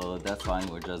 so that's fine.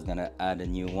 We're just gonna add a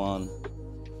new one.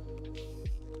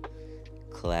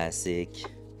 Classic.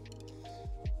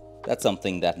 That's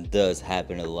something that does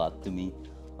happen a lot to me.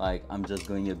 Like I'm just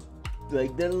going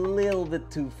like a little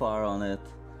bit too far on it,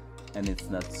 and it's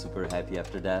not super happy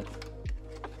after that.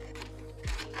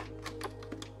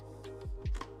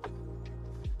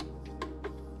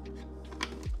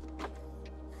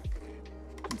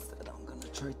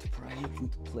 Try to pry it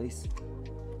into place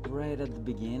right at the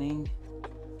beginning.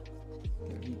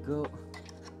 There you go.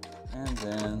 And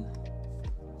then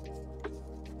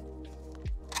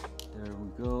there we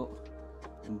go.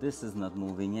 And this is not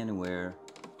moving anywhere.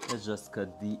 Let's just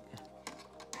cut the,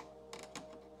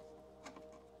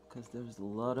 because there's a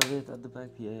lot of it at the back.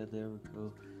 Yeah, there we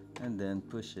go. And then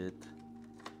push it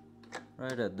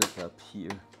right at the top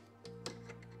here.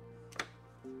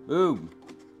 Boom.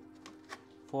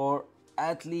 For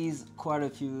at least quite a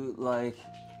few, like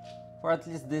for at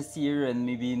least this year and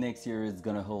maybe next year it's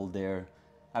gonna hold there.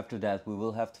 After that, we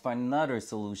will have to find another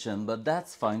solution, but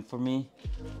that's fine for me.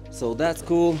 So that's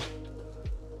cool.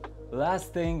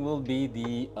 Last thing will be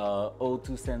the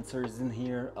O2 sensors in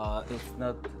here. It's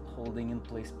not holding in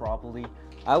place properly.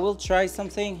 I will try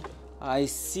something. I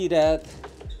see that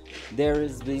there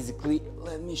is basically,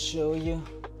 let me show you.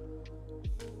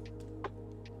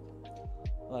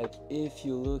 Like if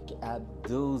you look at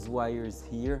those wires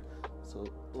here, so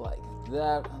like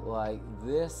that, like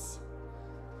this,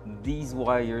 these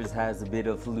wires has a bit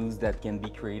of loose that can be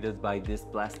created by this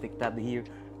plastic tab here,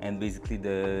 and basically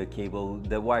the cable,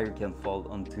 the wire can fall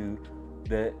onto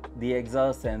the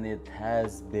exhaust, and it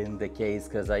has been the case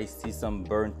because I see some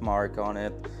burnt mark on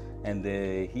it, and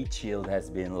the heat shield has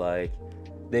been like,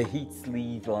 the heat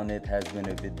sleeve on it has been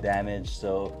a bit damaged.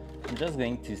 So I'm just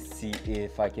going to see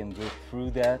if I can go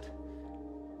through that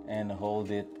and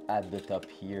hold it at the top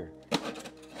here,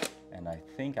 and I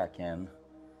think I can.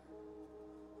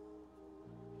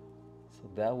 So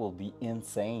that will be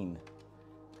insane,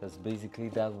 because basically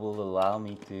that will allow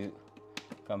me to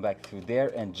come back through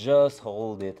there and just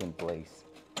hold it in place.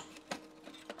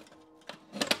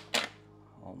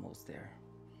 Almost there.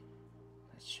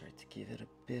 Let's try to give it a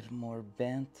bit more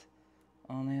bent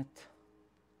on it.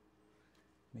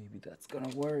 Maybe that's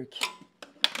gonna work,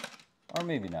 or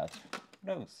maybe not. Who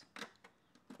knows?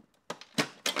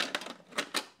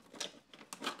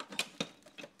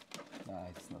 Nah,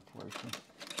 it's not working.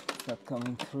 It's not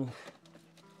coming through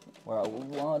where I would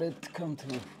want it to come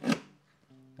through.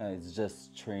 It's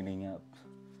just straightening up.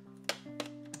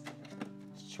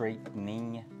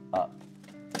 Straightening up.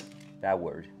 That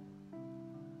word.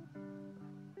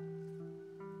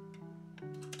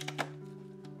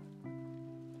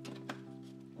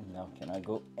 And now can I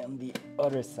go on the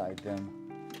other side then?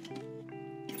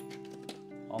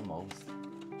 Almost.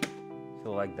 I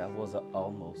feel like that was a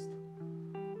almost.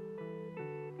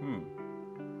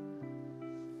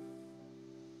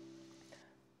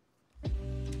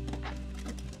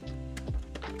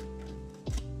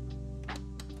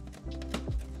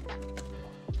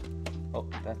 Oh,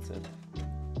 that's it.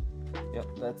 Yep,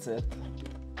 that's it.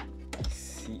 I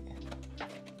see.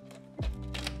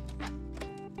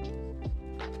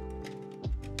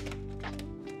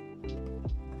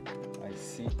 I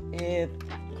see it.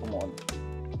 Come on.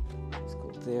 Let's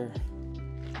go there.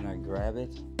 Can I grab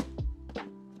it?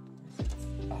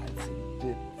 Ah, it's a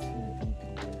bit too deep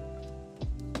in there.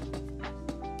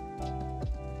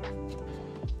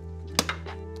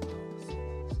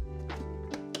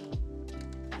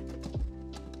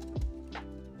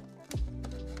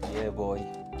 Yeah, boy.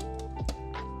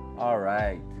 All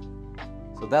right.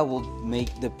 So that will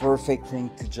make the perfect thing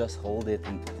to just hold it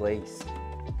in place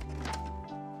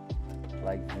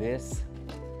like this.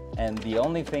 And the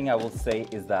only thing I will say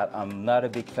is that I'm not a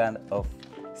big fan of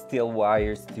steel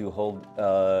wires to hold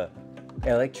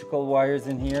electrical wires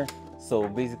in here. So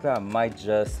basically I might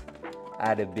just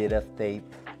add a bit of tape.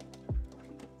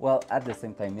 Well, at the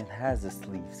same time it has a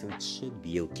sleeve, so it should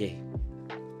be okay.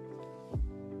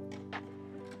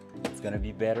 It's gonna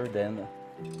be better than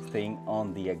staying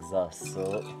on the exhaust,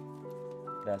 so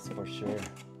that's for sure.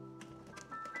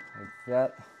 Like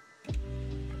that.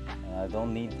 And I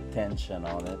don't need tension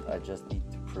on it, I just need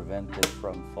to prevent it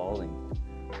from falling.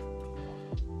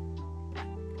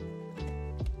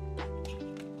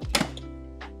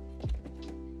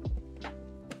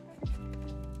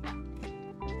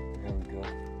 There we go.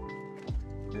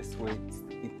 This way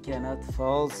it cannot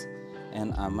fall.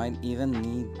 And I might even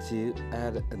need to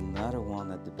add another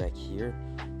one at the back here,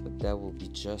 but that will be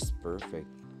just perfect.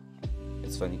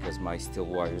 It's funny because my steel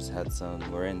wires had some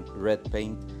red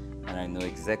paint, and I know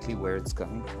exactly where it's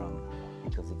coming from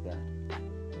because of that.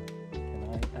 Can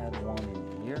I add one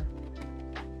in here?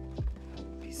 It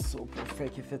would be so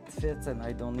perfect if it fits and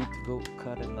I don't need to go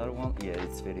cut another one. Yeah,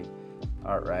 it's fitting.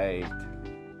 All right,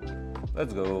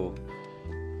 let's go.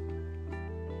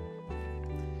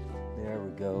 There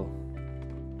we go.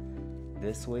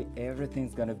 This way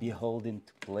everything's gonna be held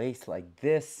into place like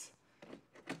this.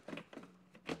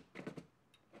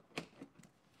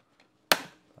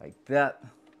 Like that.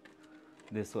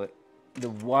 This way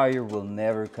the wire will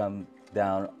never come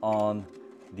down on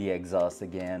the exhaust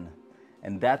again.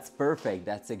 And that's perfect,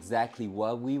 that's exactly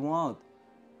what we want.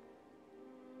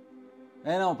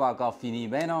 Mais non, pas encore fini,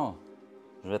 ben non.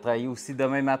 Je vais travailler aussi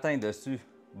demain matin dessus.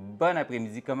 Bon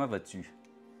après-midi, comment vas-tu?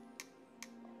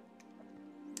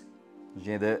 Je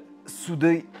viens de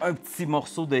souder un petit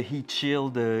morceau de heat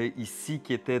shield ici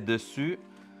qui était dessus,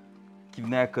 qui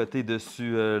venait à côté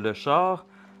dessus le char.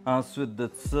 Ensuite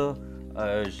de ça,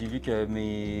 j'ai vu que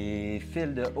mes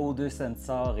fils de O2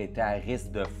 sensor étaient à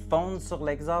risque de fondre sur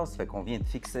l'exhaust, fait qu'on vient de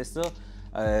fixer ça.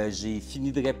 J'ai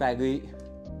fini de réparer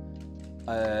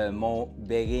mon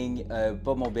bearing,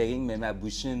 pas mon bearing, mais ma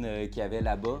bouchine qu'il y avait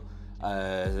là-bas.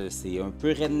 C'est un peu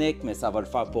redneck, mais ça va le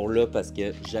faire pour là parce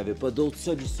que j'avais pas d'autre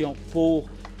solution pour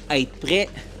être prêt.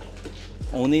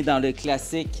 On est dans le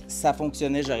classique, ça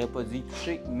fonctionnait, j'aurais pas dû y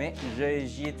toucher, mais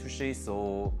j'y ai touché,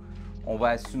 so on va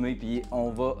assumer puis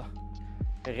on va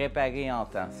réparer en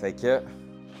temps. Fait que,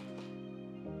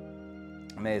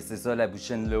 mais c'est ça, la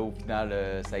bouchine là, au final,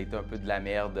 ça a été un peu de la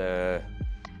merde.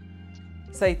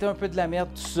 Ça a été un peu de la merde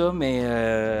tout ça,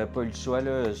 mais pas eu le choix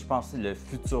là. Je pense que le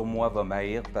futur moi va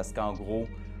m'haïr parce qu'en gros,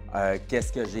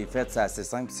 qu'est-ce que j'ai fait? C'est assez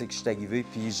simple, c'est que je suis arrivé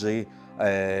puis j'ai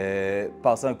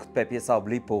passé un coup de papier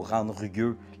sablé pour rendre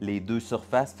rugueux les deux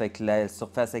surfaces. Fait que la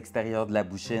surface extérieure de la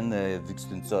bouchine, vu que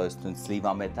c'est une sleeve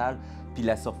en métal, puis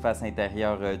la surface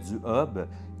intérieure du hub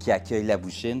qui accueille la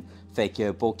bouchine. Fait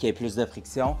que pour qu'il y ait plus de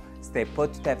friction, c'était pas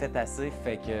tout à fait assez.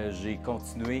 Fait que j'ai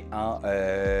continué en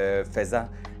faisant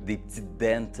des petites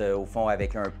dents au fond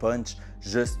avec un punch,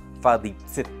 juste faire des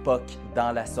petites pocs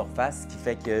dans la surface, ce qui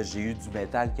fait que j'ai eu du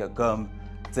métal qui a comme,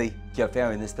 tu sais, qui a fait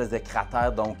une espèce de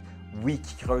cratère, donc oui,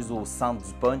 qui creuse au centre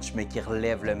du punch, mais qui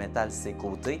relève le métal de ses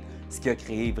côtés, ce qui a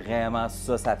créé vraiment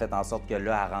ça, ça a fait en sorte que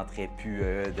là, elle rentrait plus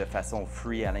de façon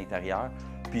free à l'intérieur.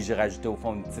 Puis j'ai rajouté au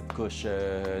fond une petite couche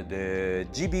de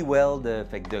GB Weld,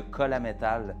 fait que de colle à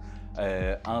métal,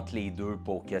 entre les deux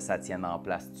pour que ça tienne en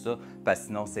place tout ça, parce que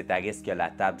sinon c'est à risque que la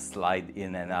table slide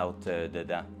in and out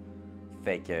dedans.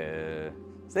 Fait que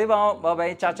c'est bon, bon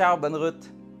ben ciao ciao, bonne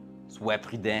route, sois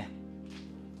prudent.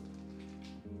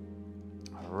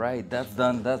 Alright, that's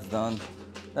done,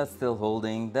 that's still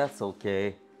holding, that's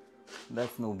okay,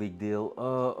 that's no big deal.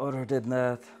 Other than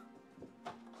that,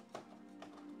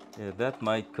 yeah, that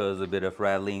might cause a bit of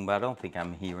rattling, but I don't think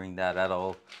I'm hearing that at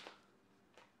all.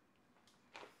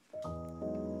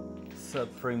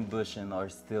 Subframe bushing are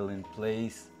still in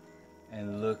place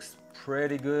and looks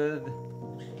pretty good.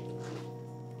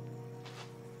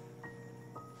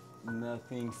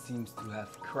 Nothing seems to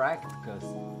have cracked because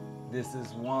this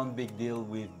is one big deal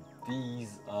with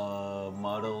these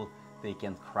model. They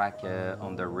can crack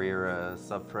on the rear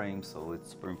subframe, so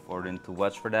it's super important to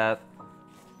watch for that.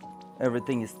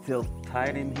 Everything is still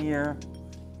tight in here.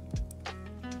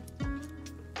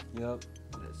 Yep,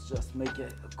 let's just make a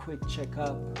quick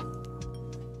checkup.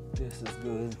 This is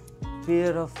good.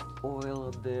 Bit of oil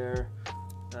up there.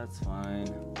 That's fine.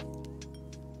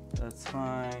 That's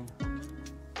fine.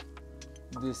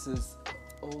 This is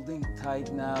holding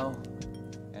tight now,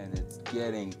 and it's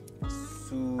getting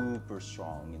super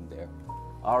strong in there.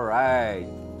 All right,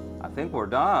 I think we're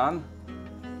done.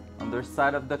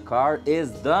 Underside of the car is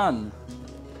done.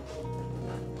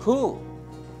 Cool.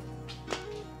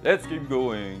 Let's keep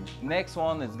going. Next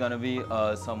one is gonna be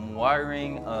some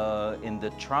wiring in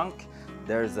the trunk.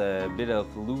 There's a bit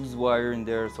of loose wire in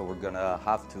there, so we're gonna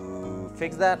have to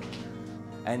fix that.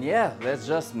 And yeah, let's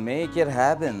just make it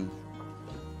happen.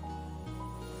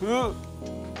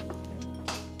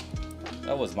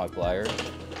 That was my pliers.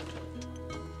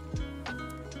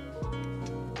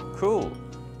 Cool.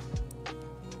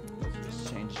 Let's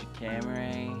just change the camera.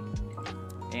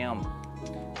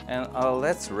 And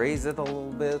let's raise it a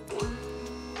little bit.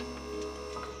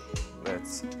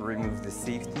 Let's remove the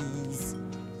safeties.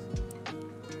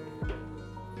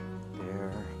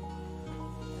 There.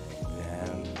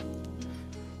 And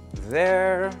then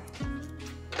there.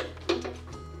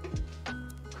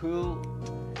 Cool.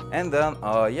 And then,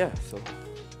 yeah, so,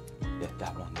 yeah,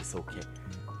 that one is okay.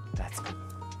 That's good.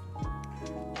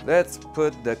 Let's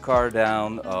put the car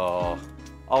down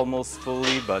almost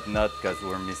fully, but not because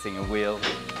we're missing a wheel.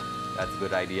 That's a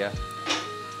good idea.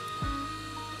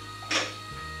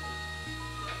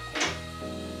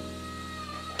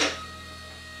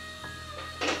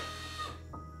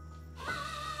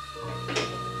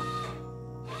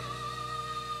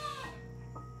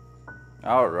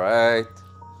 All right,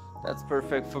 that's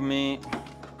perfect for me.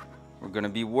 We're gonna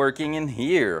be working in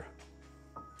here.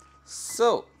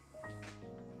 So,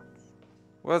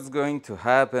 what's going to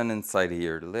happen inside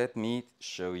here? Let me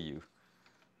show you.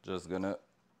 Just gonna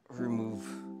remove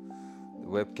the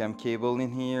webcam cable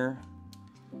in here,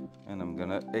 and I'm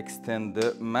gonna extend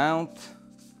the mount.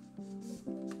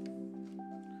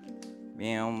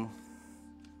 Bam.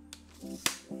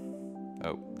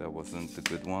 Oh, that wasn't the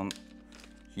good one.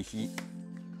 Hehe.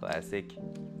 Classic.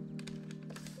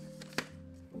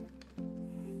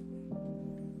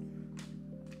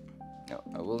 Now,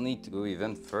 I will need to go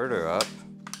even further up.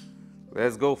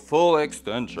 Let's go full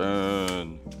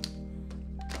extension.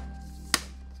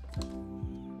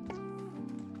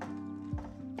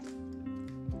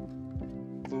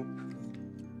 Boop.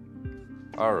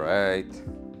 All right.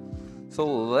 So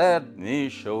let me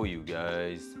show you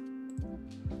guys.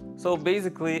 So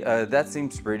basically, that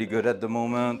seems pretty good at the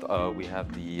moment. We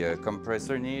have the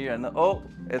compressor here, and oh,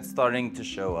 it's starting to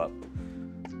show up.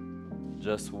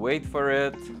 Just wait for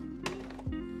it.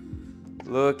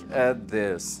 Look at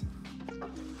this.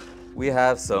 We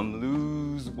have some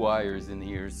loose wires in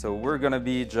here, so we're gonna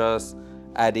be just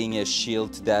adding a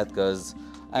shield to that, because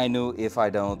I know if I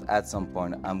don't, at some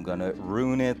point I'm gonna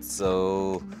ruin it.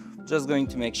 So just going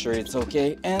to make sure it's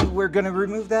okay, and we're gonna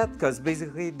remove that, because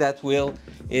basically that wheel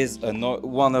is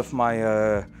one of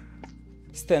my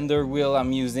standard wheel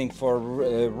I'm using for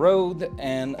road,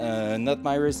 and not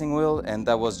my racing wheel, and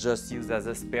that was just used as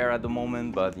a spare at the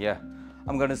moment. But yeah,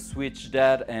 I'm gonna switch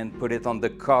that and put it on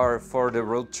the car for the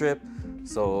road trip.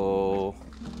 So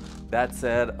that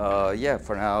said, yeah,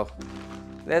 for now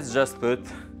let's just put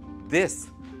this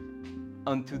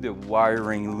onto the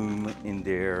wiring loom in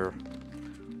there.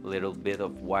 Little bit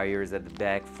of wires at the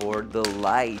back for the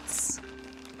lights.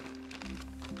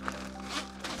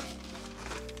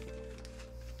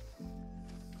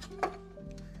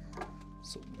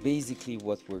 So basically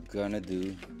what we're gonna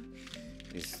do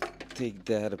is take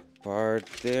that apart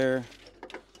there.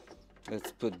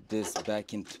 Let's put this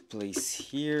back into place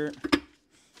here.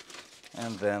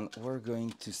 And then we're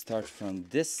going to start from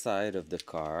this side of the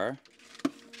car.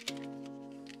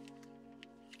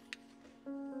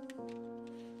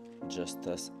 Just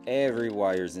toss every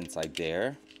wires inside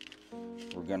there.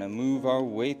 We're gonna move our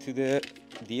way to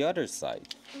the other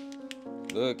side.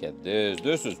 Look at this.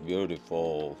 This is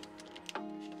beautiful.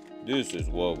 This is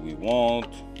what we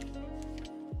want.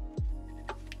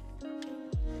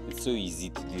 It's so easy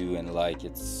to do, and like,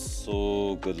 it's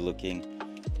so good looking.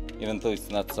 Even though it's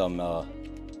not some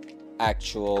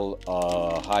actual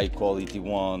high quality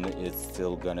one, it's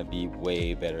still gonna be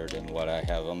way better than what I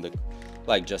have on the,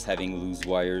 like, just having loose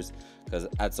wires, because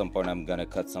at some point I'm gonna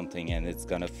cut something and it's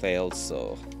gonna fail.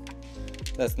 So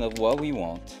that's not what we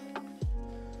want.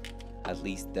 At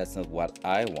least that's not what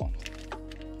I want.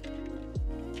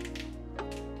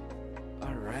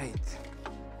 All right.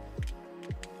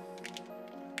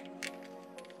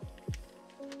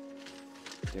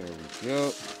 There we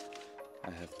go.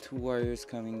 I have two wires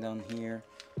coming down here.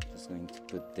 Just going to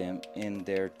put them in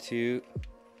there too.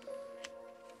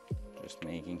 Just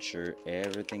making sure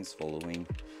everything's following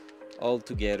all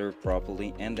together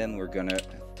properly, and then we're gonna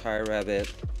tie wrap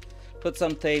it, put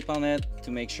some tape on it to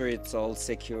make sure it's all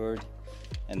secured,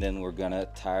 and then we're gonna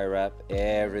tie wrap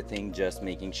everything, just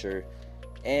making sure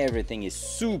everything is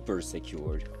super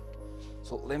secured.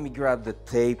 So let me grab the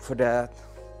tape for that.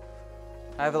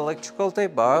 I have electrical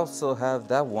tape, but I also have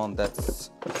that one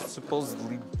that's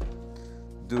supposedly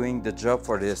doing the job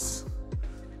for this.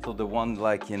 So the one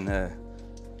like in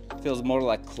feels more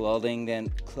like clothing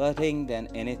than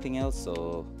anything else,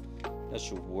 so that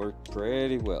should work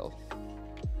pretty well.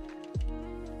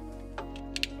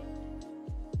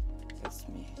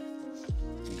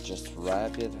 Let me just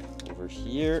wrap it over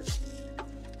here.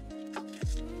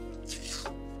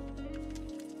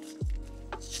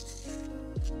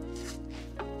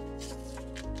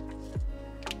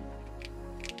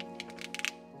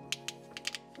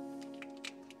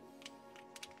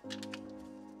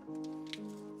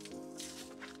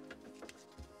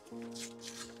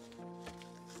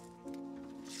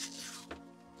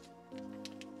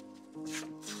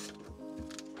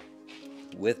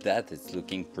 With that, it's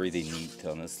looking pretty neat,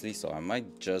 honestly, so I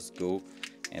might just go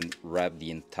and wrap the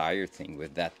entire thing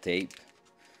with that tape,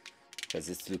 because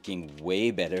it's looking way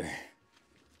better.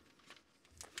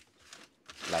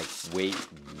 Like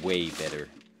way better.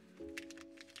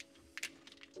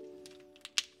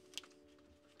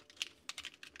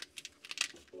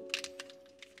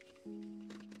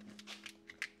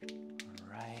 All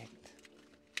right,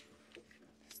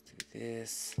 let's do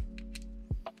this.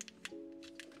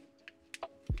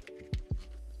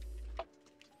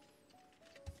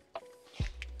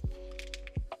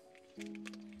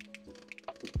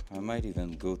 I might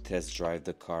even go test drive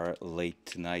the car late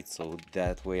tonight, so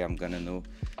that way I'm gonna know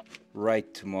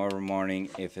right tomorrow morning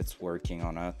if it's working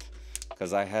or not,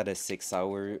 because I had a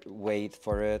 6-hour wait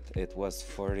for it. It was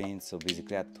 14, so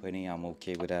basically at 20 I'm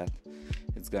okay with that.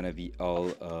 It's gonna be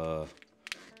all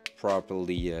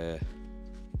properly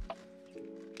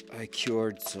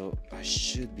cured, so I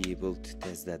should be able to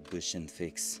test that bush and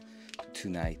fix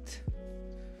tonight,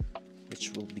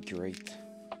 which will be great.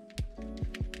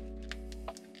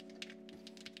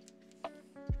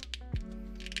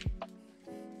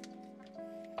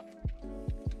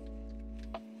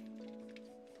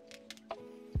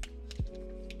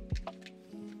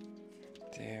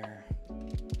 There.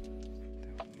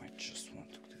 Then we might just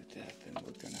want to do that, and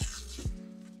we're gonna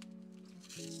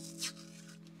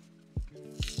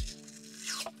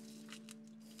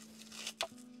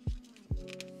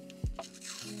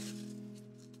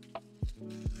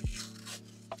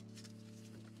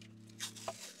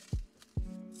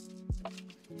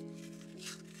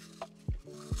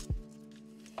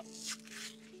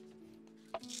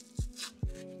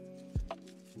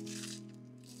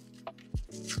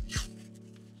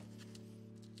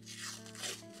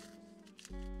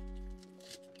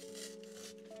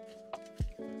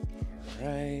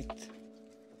right,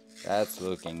 that's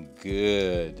looking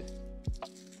good.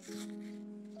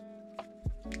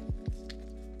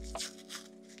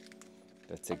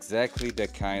 That's exactly the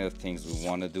kind of things we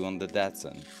want to do on the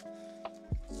Datsun.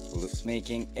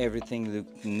 Making everything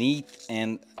look neat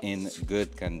and in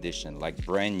good condition, like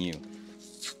brand new.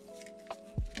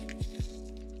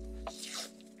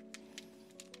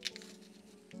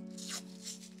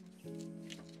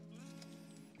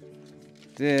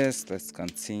 Let's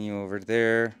continue over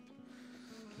there.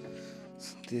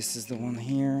 So this is the one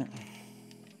here.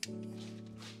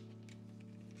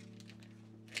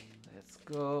 Let's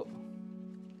go.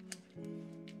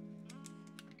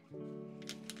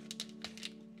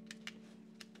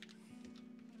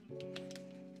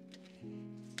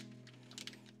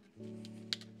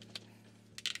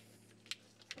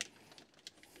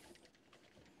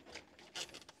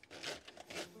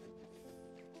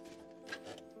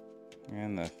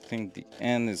 And I think the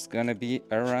end is gonna be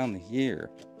around here,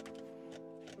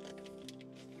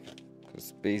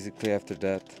 because basically after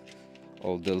that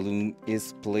all the loom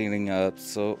is plating up.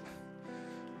 So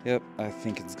yep, I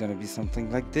think it's gonna be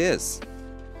something like this.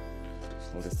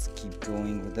 So let's keep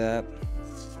going with that.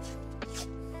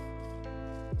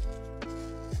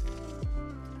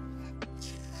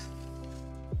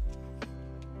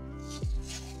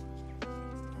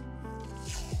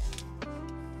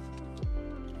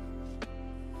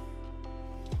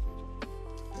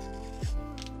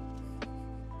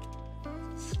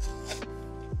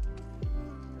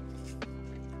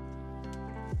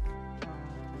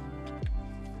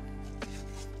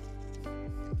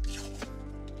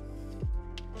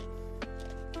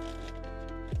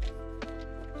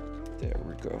 There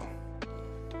we go.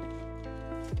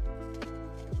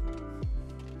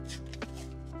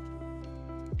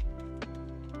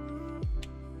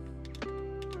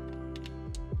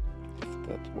 If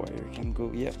that wire can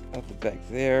go, yep, at the back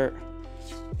there.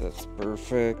 That's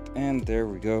perfect. And there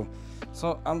we go.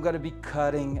 So I'm gonna be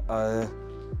cutting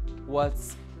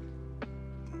what's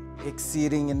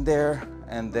exceeding in there,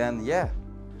 and then yeah,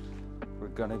 we're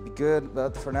gonna be good.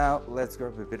 But for now, let's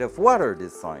grab a bit of water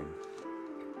this time,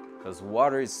 because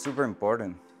water is super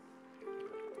important.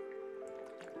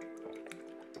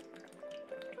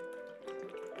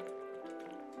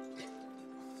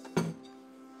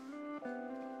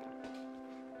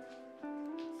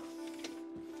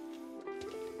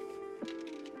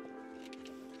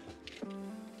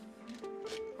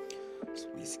 So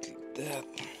basically that.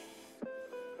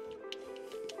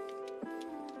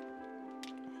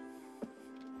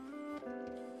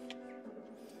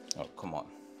 Oh, come on.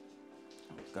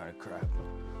 Gotta grab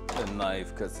the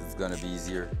knife because it's gonna be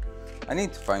easier. I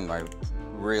need to find my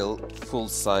real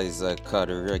full-size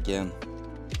cutter again.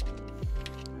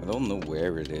 I don't know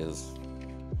where it is.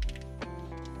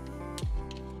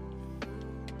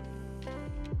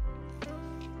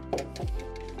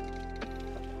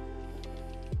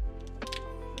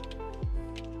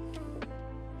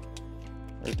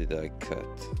 Where did I cut?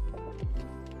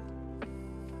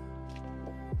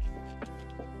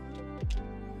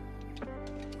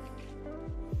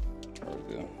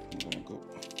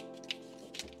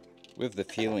 With the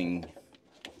feeling.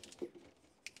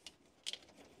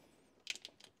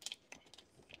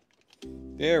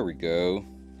 There we go.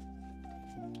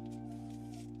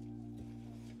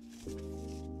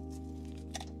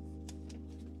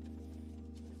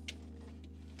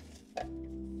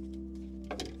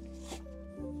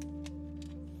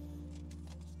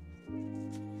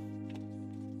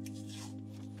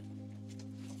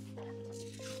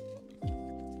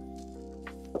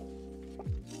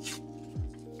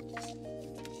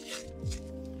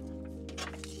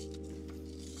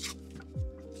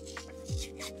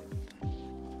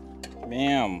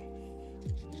 Bam.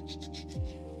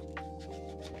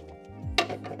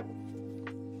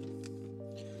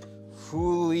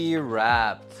 Fully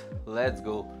wrapped. Let's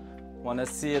go. Wanna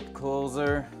see it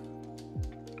closer?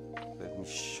 Let me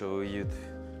show you.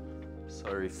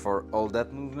 Sorry for all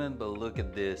that movement, but look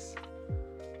at this.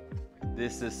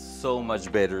 This is so much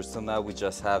better. So now we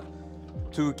just have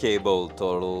 2 cables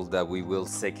total that we will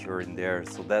secure in there.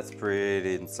 So that's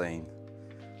pretty insane.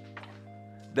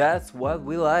 That's what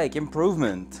we like,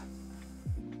 improvement.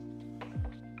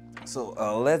 So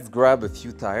let's grab a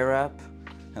few tie wrap,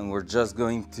 and we're just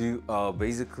going to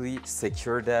basically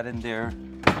secure that in there.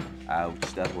 Ouch,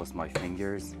 that was my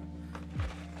fingers.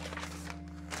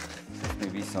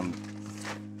 Maybe some,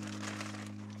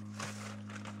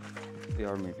 they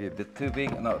are maybe a bit too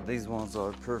big. No, these ones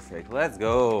are perfect. Let's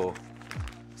go.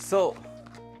 So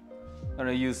I'm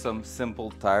gonna use some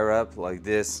simple tie wrap like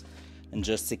this and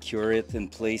just secure it in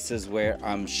places where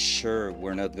I'm sure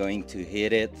we're not going to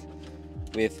hit it.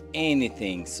 with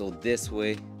anything. So this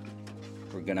way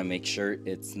we're gonna make sure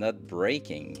it's not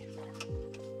breaking.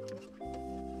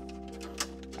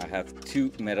 I have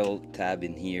 2 metal tabs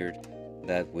in here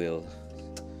that will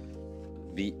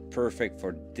be perfect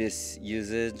for this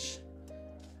usage.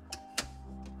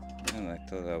 And I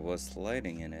thought I was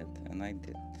sliding in it, and I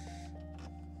did.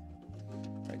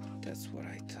 Right, that's what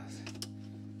I thought.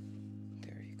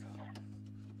 There you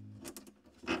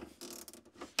go.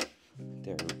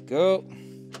 There we go.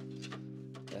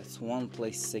 That's one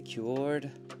place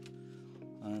secured.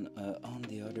 And on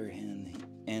the other hand,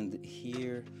 and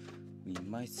here we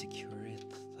might secure it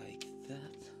like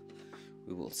that.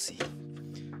 We will see.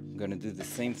 I'm gonna do the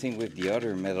same thing with the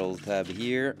other metal tab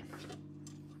here.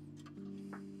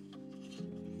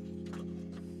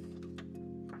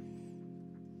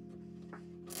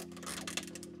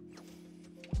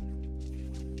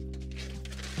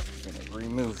 I'm gonna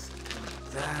remove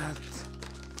that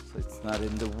so it's not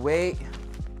in the way.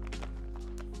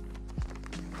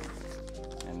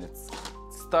 And it's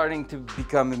starting to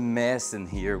become a mess in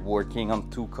here working on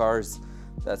 2 cars.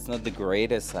 That's not the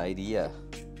greatest idea.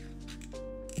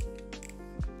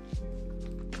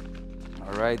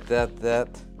 Alright, that.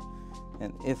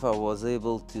 And if I was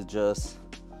able to just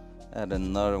add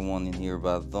another one in here,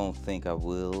 but I don't think I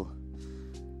will.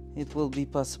 It will be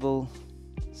possible,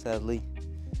 sadly.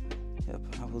 Yep,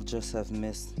 I will just have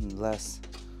missed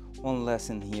one less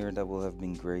in here. That will have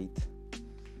been great.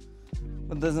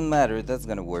 But doesn't matter, that's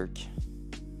gonna work.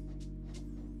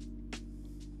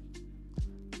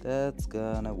 That's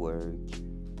gonna work.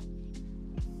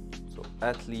 So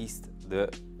at least the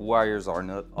wires are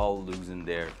not all loose in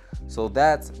there. So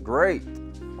that's great.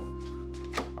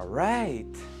 All right.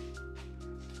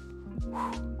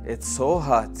 It's so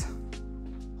hot.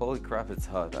 Holy crap, it's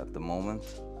hot at the moment.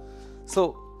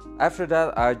 So after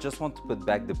that, I just want to put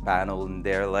back the panel in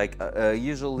there. Like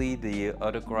usually the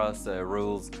autocross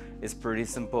rules is pretty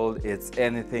simple. It's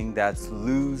anything that's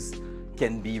loose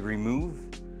can be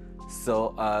removed.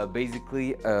 So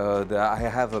basically I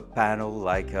have a panel,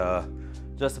 like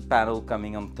just a panel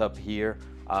coming on top here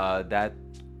that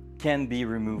can be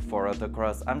removed for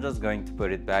autocross. I'm just going to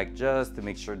put it back just to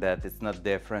make sure that it's not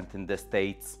different in the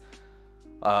States.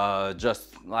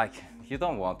 Just like you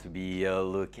don't want to be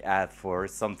look at for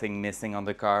something missing on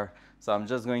the car. So I'm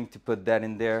just going to put that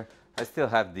in there. I still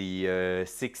have the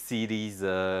 6 CDs.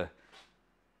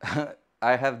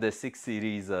 I have the 6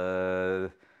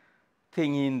 CDs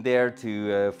thing in there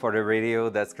to for the radio.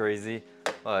 That's crazy.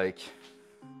 Like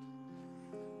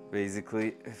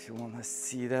basically, if you want to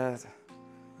see that,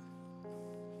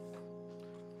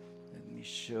 let me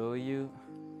show you.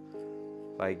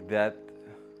 Like that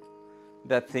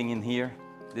thing in here.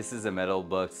 This is a metal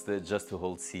box just to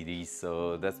hold CDs,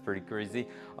 so that's pretty crazy.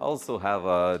 I also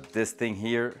have this thing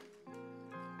here,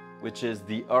 which is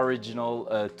the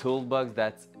original toolbox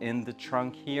that's in the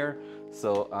trunk here.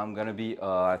 So I'm gonna be,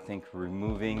 I think,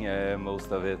 removing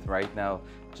most of it right now,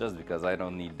 just because I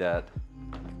don't need that.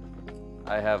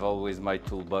 I have always my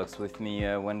toolbox with me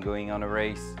when going on a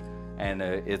race, and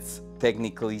it's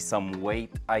technically some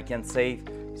weight I can save.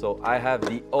 So I have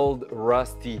the old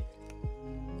rusty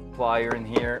plier in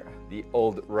here, the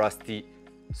old rusty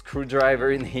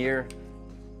screwdriver in here.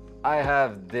 I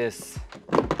have this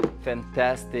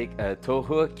fantastic tow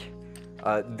hook.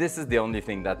 This is the only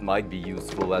thing that might be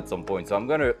useful at some point, so I'm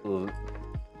gonna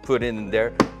put it in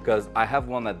there because I have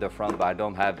one at the front but I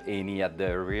don't have any at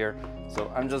the rear. So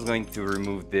I'm just going to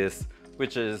remove this,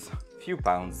 which is a few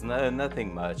pounds,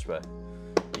 nothing much, but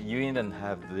you even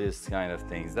have this kind of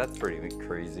things. That's pretty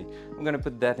crazy. I'm gonna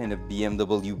put that in a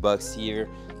BMW box here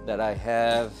that I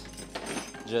have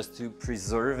just to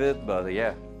preserve it, but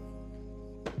yeah.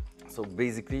 So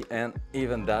basically, and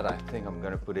even that, I think I'm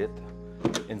gonna put it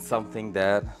in something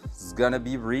that is gonna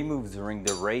be removed during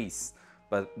the race,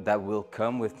 but that will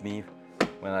come with me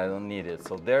when I don't need it.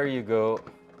 So there you go.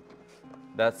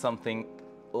 That's something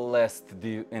less to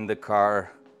do in the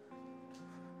car.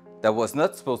 That was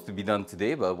not supposed to be done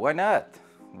today, but why not?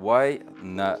 Why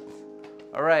not?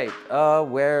 All right,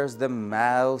 where's the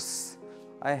mouse?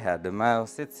 I had the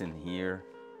mouse, it's in here.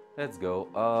 Let's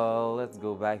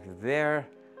go back there,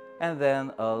 and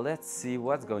then let's see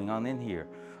what's going on in here.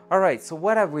 All right, so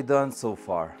what have we done so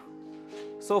far?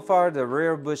 So far, the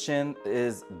rear bushing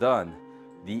is done.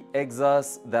 The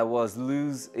exhaust that was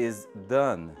loose is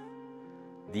done.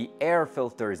 The air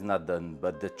filter is not done,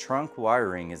 but the trunk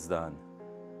wiring is done.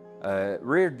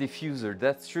 Rear diffuser,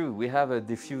 that's true. We have a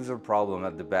diffuser problem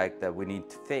at the back that we need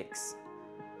to fix.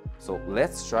 So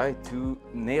let's try to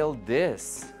nail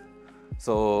this.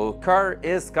 So car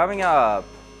is coming up.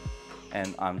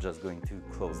 and I'm just going to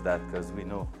close that because we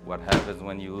know what happens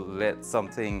when you let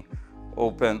something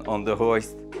open on the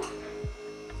hoist.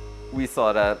 We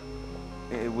saw that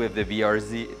with the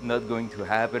BRZ, not going to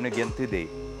happen again today.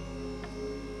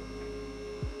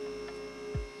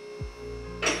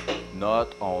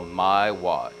 Not on my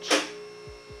watch.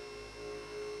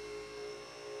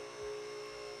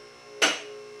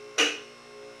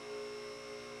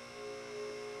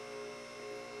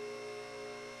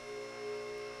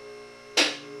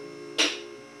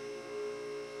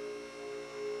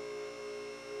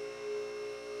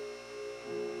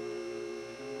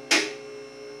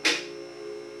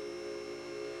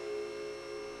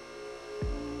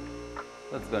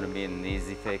 That's gonna be an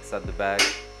easy fix at the back.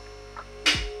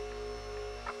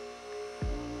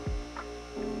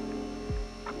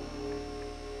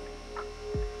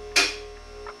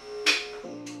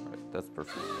 Alright, that's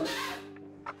perfect.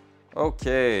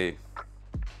 Okay.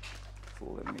 So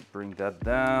let me bring that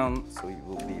down so you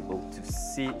will be able to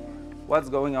see what's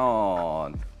going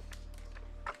on.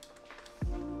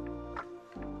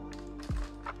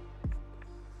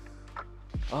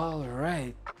 All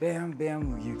right, bam,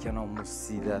 bam. You can almost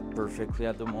see that perfectly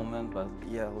at the moment, but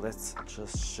yeah, let's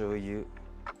just show you.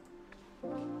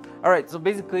 All right, so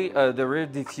basically the rear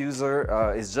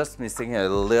diffuser is just missing a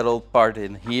little part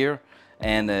in here,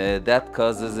 and that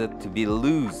causes it to be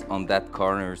loose on that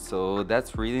corner. So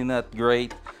that's really not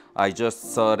great. I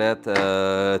just saw that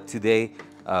today.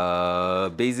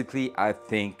 Basically, I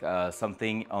think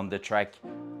something on the track,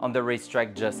 on the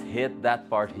racetrack, just hit that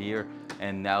part here,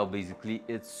 and now basically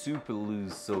it's super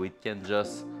loose, so it can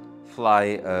just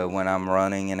fly when I'm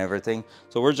running and everything.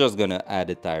 So we're just gonna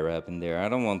add a tie wrap in there. I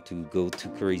don't want to go too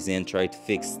crazy and try to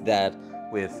fix that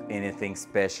with anything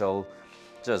special.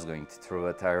 Just going to throw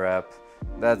a tie wrap.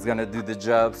 That's gonna do the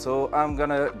job. So I'm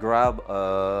gonna grab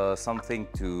something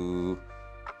to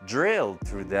drill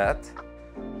through that,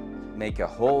 make a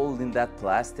hole in that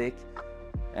plastic,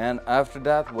 and after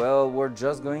that, well, we're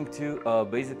just going to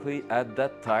basically add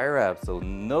that tie wrap. So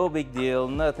no big deal,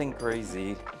 nothing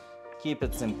crazy. Keep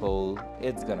it simple,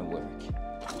 it's gonna work.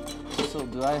 So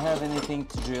do I have anything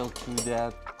to drill through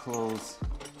that close?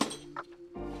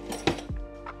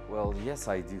 Well, yes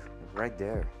I do, right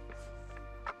there.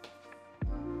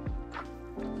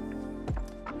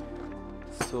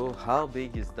 So how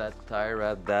big is that tie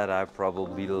wrap that I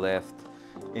probably left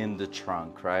in the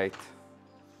trunk, right?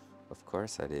 Of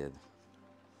course I did.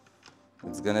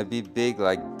 It's gonna be big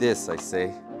like this, I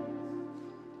say.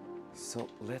 So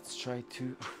let's try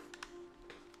to...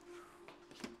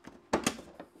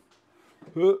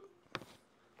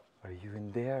 Are you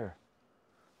in there?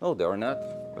 No, they are not.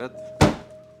 What?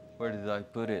 Where did I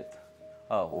put it?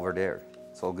 Oh, over there.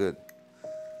 It's all good.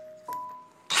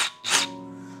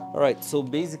 All right, so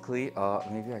basically,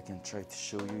 maybe I can try to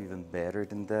show you even better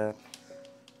than that.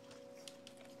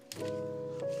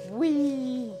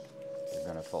 Whee! You're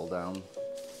gonna fall down.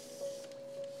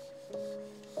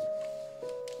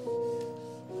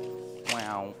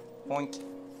 Wow, point.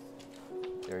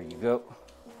 There you go.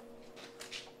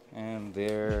 And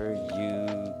there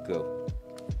you go.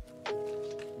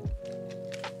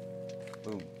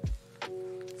 Boom.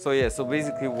 So yeah, so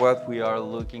basically what we are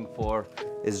looking for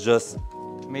is just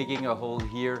making a hole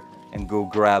here and go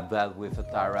grab that with a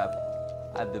tie wrap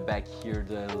at the back here,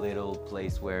 the little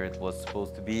place where it was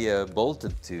supposed to be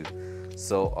bolted to.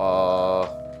 So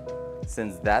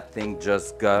since that thing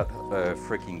just got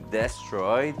freaking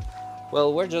destroyed,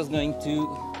 well, we're just going to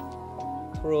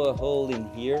throw a hole in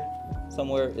here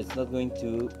somewhere. It's not going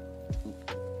to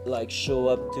like show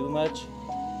up too much,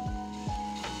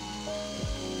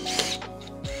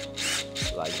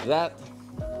 like that.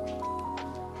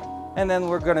 And then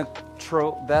we're gonna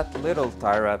throw that little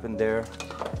tie wrap in there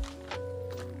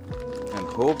and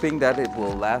hoping that it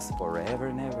will last forever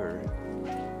and ever.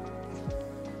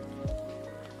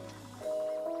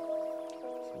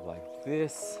 So like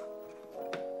this.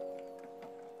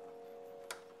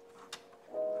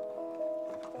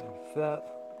 Like that.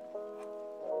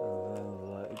 And then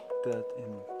like that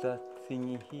in that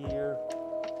thingy here.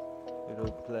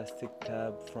 Little plastic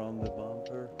tab from the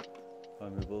bumper.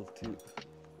 I'm able to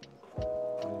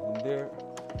go in there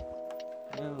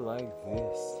and like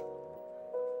this.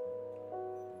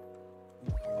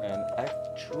 And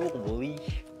actually,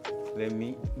 let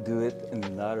me do it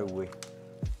another way.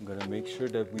 I'm gonna make sure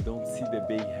that we don't see the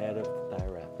big head of the tie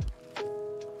wrap.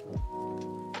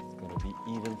 It's gonna be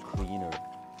even cleaner.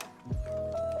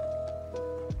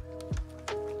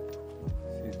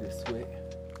 See this way.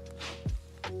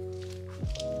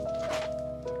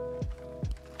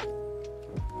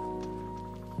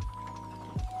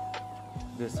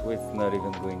 This way it's not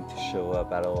even going to show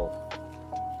up at all.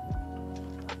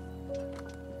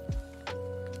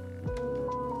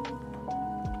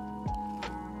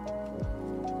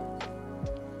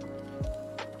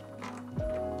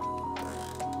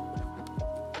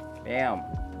 Damn.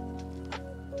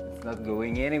 It's not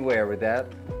going anywhere with that.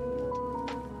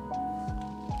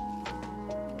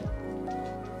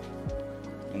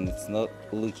 And it's not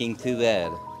looking too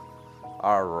bad.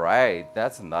 All right,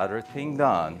 that's another thing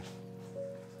done.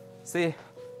 See,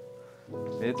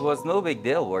 it was no big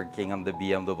deal working on the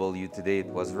BMW today. It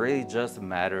was really just a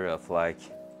matter of like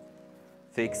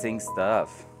fixing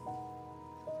stuff.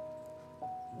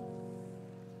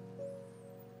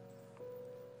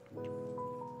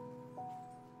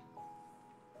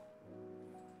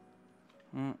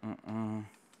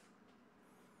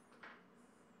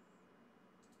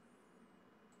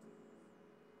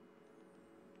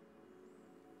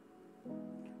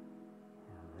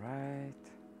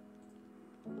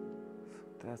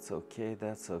 That's okay,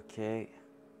 that's okay.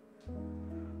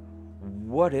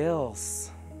 What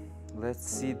else? Let's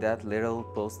see that little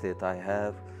post-it I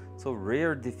have. So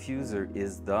rear diffuser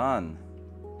is done.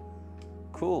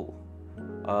 Cool.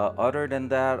 Other than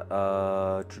that,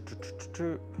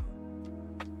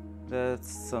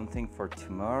 that's something for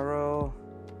tomorrow.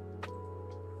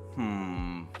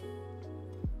 I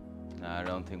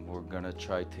don't think we're gonna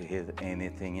try to hit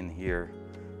anything in here.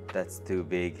 That's too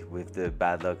big. With the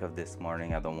bad luck of this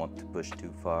morning, I don't want to push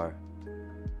too far.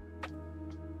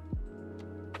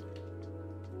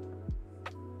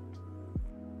 I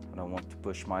don't want to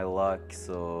push my luck,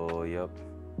 so yep.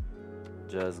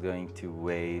 Just going to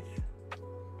wait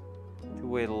a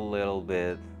little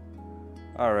bit.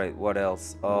 All right, what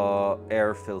else?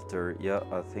 Air filter. Yeah,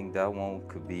 I think that one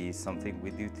could be something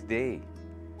we do today.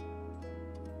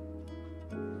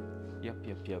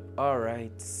 Yep. All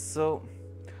right, so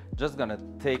just gonna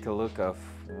take a look of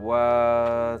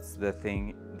what's the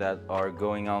thing that are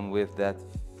going on with that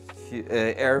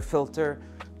air filter.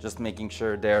 Just making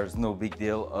sure there's no big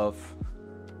deal of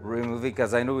removing,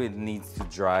 because I know it needs to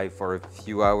dry for a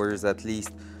few hours at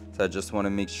least. So I just want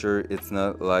to make sure it's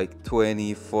not like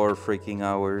 24 freaking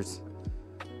hours.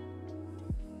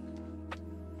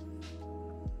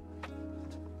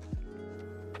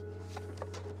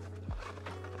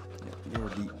 Here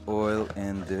the oil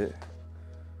and the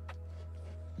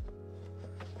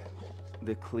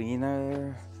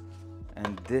cleaner,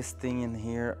 and this thing in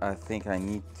here, I think I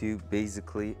need to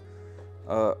basically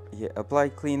apply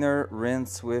cleaner,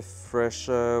 rinse with fresh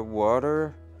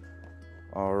water.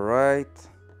 All right.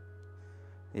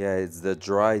 Yeah, it's the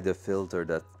the filter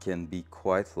that can be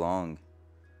quite long.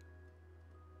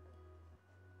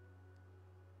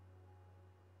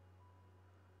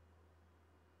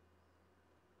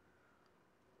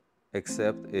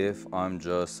 Except if I'm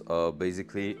just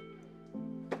basically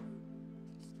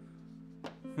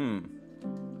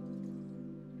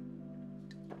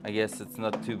I guess it's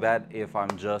not too bad if I'm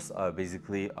just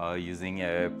basically using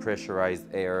pressurized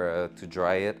air to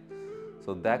dry it.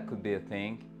 So that could be a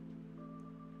thing.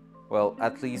 Well,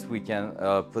 at least we can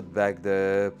put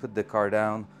the car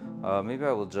down. Maybe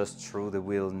I will just throw the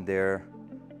wheel in there,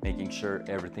 making sure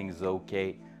everything is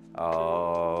okay.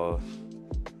 So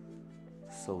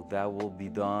that will be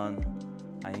done.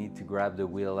 I need to grab the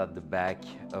wheel at the back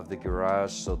of the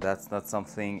garage, so that's not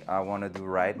something I want to do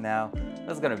right now.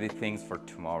 That's gonna be things for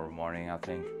tomorrow morning, I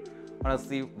think.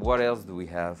 Honestly, what else do we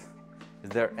have? Is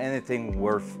there anything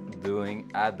worth doing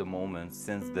at the moment?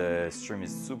 Since the stream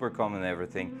is super calm and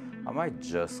everything, I might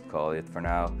just call it for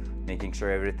now, making sure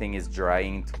everything is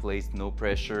drying into place, no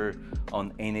pressure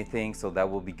on anything, so that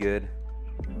will be good.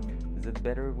 Is it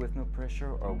better with no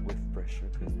pressure or with pressure?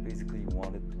 Because basically you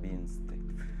want it to be in stick.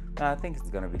 I think it's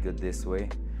gonna be good this way.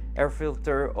 Air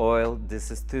filter, oil,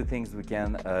 this is two things we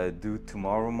can do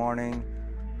tomorrow morning.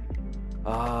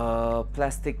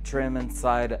 Plastic trim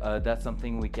inside, that's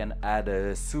something we can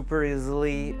add super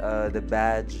easily. The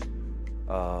badge,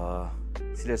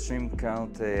 si le stream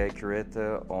count est accurate,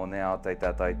 on est en tête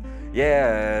à tête.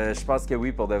 Yeah, je pense que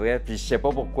oui pour de vrai, puis je sais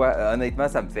pas pourquoi, honnêtement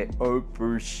ça me fait un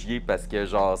peu chier parce que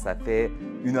genre ça fait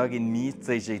 1h30, tu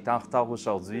sais, j'ai été en retard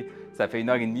aujourd'hui. Ça fait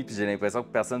 1h30 puis j'ai l'impression que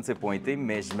personne s'est pointé,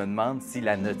 mais je me demande si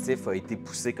la notif a été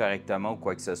poussée correctement ou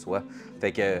quoi que ce soit.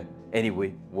 Fait que,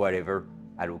 anyway, whatever.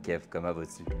 Allô Kev, comment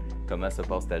vas-tu? Comment se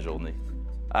passe ta journée?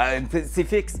 C'est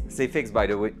fixe by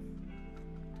the way.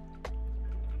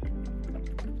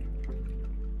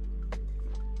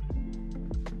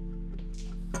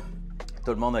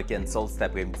 Tout le monde a cancel cet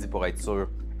après-midi pour être sûr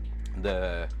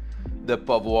de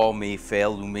pas voir mes fails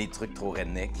ou mes trucs trop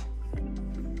redneck.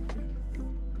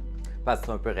 Parce que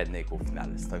c'est un peu redneck au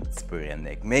final, c'est un petit peu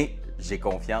redneck. Mais j'ai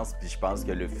confiance, puis je pense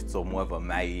que le futur moi va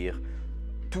m'haïr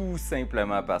tout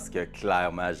simplement parce que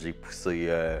clairement j'ai poussé,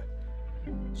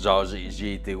 genre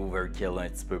j'ai été overkill un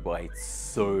petit peu pour être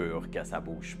sûr que ça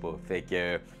bouge pas. Fait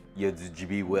que il y a du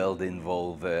GB Weld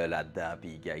involve là-dedans,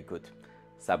 puis gars, écoute,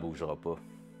 ça bougera pas.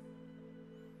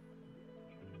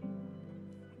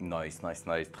 Nice, nice,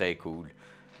 nice, très cool.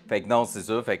 Fait que non, c'est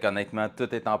ça, fait qu'honnêtement,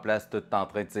 tout est en place, tout est en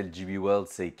train de, tu sais, le GB Weld,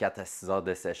 c'est 4 à 6 heures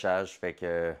de séchage, fait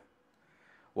que...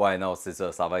 Ouais, non, c'est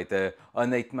ça, ça va être...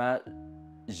 honnêtement,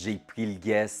 j'ai pris le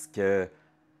guess que...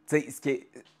 Tu sais, ce qui est...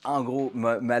 En gros,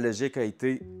 ma logique a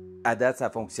été, à date, ça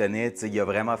fonctionnait, tu sais, il a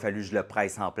vraiment fallu que je le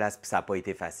presse en place, puis ça n'a pas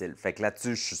été facile. Fait que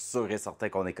là-dessus, je suis sûr et certain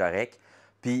qu'on est correct.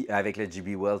 Puis avec le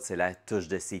GB Weld, c'est la touche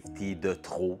de safety de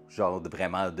trop, genre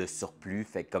vraiment de surplus.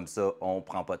 Fait que comme ça, on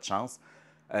prend pas de chance.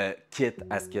 Quitte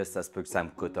à ce que ça se peut que ça me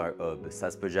coûte un hub.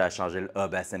 Ça se peut que j'ai à changer le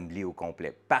hub assembly au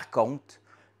complet. Par contre,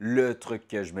 le truc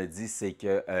que je me dis, c'est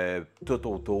que tout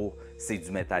autour, c'est du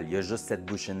métal. Il y a juste cette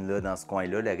bouchine-là dans ce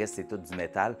coin-là. Le reste, c'est tout du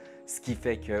métal. Ce qui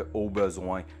fait qu'au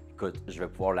besoin, écoute, je vais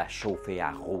pouvoir la chauffer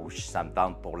à rouge si ça me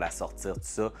tente pour la sortir, tout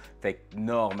ça. Fait que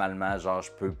normalement, genre,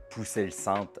 je peux pousser le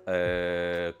centre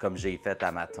comme j'ai fait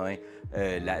à matin,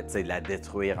 la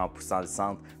détruire en poussant le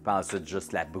centre, puis ensuite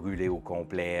juste la brûler au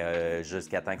complet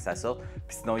jusqu'à temps que ça sorte.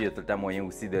 Puis sinon, il y a tout le temps moyen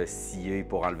aussi de scier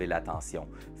pour enlever la tension.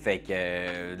 Fait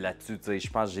que là-dessus, tu sais,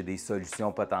 je pense que j'ai des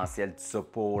solutions potentielles, tout ça,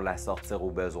 pour la sortir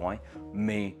au besoin,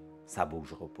 mais ça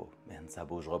bougera pas, man. Ça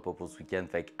bougera pas pour ce week-end.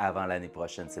 Fait qu'avant l'année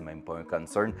prochaine, c'est même pas un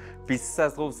concern. Puis si ça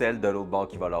se trouve, c'est elle de l'autre bord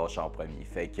qui va lâcher en premier.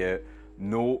 Fait que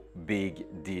no big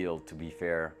deal, to be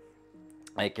fair.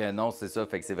 Fait que non, c'est ça.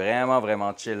 Fait que c'est vraiment,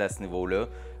 vraiment chill à ce niveau-là.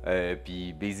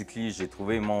 Puis, basically, j'ai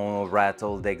trouvé mon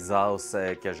rattle d'exhaust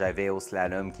que j'avais au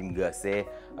slalom qui me gossait.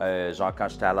 Genre, quand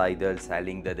j'étais à l'idle, sa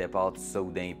ligne de départ, tout ça,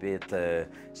 ou d'un pit,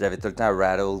 j'avais tout le temps un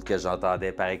rattle que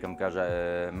j'entendais, pareil comme quand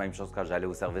même chose quand j'allais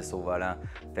au service au volant.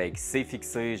 Fait que c'est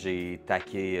fixé. J'ai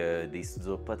taqué des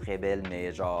soudures pas très belles,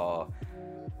 mais genre...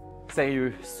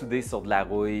 Sérieux, soudé sur de la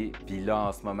rouille. Puis là,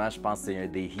 en ce moment, je pense que c'est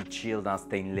des heat shields en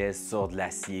stainless sur de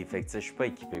l'acier. Fait que tu sais, je suis pas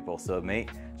équipé pour ça, mais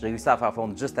j'ai réussi à faire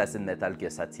fondre juste assez de métal que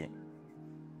ça tient.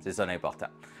 C'est ça l'important.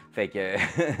 Fait que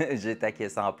j'ai taqué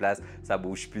ça en place, ça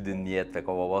bouge plus d'une miette. Fait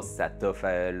qu'on va voir si ça toffe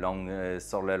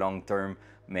sur le long term.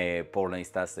 Mais pour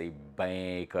l'instant, c'est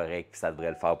bien correct. Puis ça devrait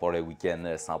le faire pour le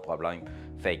week-end sans problème.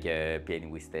 Fait que, puis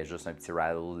anyway, c'était juste un petit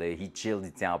rattle. Le heat shield,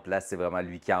 il tient en place. C'est vraiment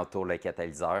lui qui entoure le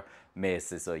catalyseur. Mais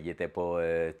c'est ça, il était pas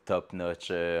top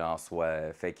notch en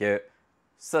soi. Fait que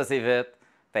ça, c'est fait.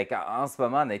 Fait qu'en ce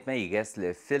moment, honnêtement, il reste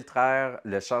le filtreur,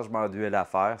 le changement d'huile à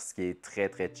faire, ce qui est très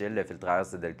très chill. Le filtreur,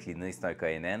 c'est de le cleaner, c'est un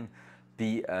KNN.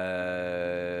 Puis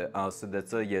ensuite de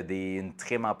ça, il y a une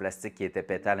trim en plastique qui était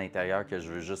pétée à l'intérieur que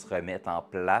je veux juste remettre en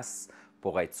place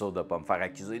pour être sûr de ne pas me faire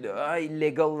accuser de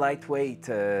illegal lightweight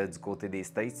du côté des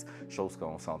States. Chose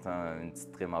qu'on s'entend, une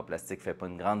petite trim en plastique ne fait pas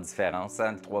une grande différence.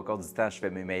 Hein? Le 3/4 du temps, je fais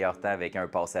mes meilleurs temps avec un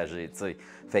passager. T'sais.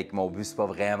 Fait que mon but, c'est pas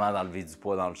vraiment d'enlever du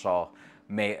poids dans le char.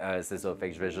 Mais c'est ça, fait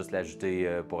que je vais juste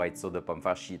l'ajouter pour être sûr de ne pas me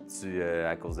faire chier dessus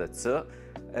à cause de ça.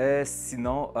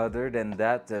 Sinon, other than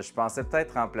that, je pensais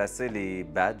peut-être remplacer les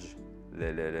badges,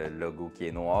 le logo qui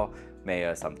est noir,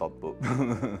 mais ça me tente pas.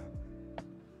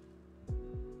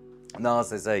 Non,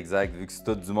 c'est ça, exact. Vu que c'est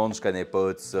tout du monde, je connais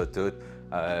pas, tout ça, tout.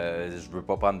 Je veux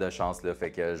pas prendre de chance, là.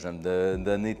 Fait que je vais me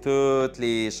donner toutes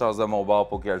les chances de mon bord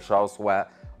pour que le char soit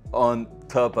on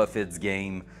top of its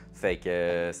game. Fait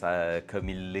que ça, comme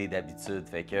il l'est d'habitude.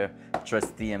 Fait que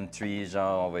Trusty M3,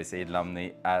 genre, on va essayer de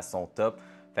l'emmener à son top.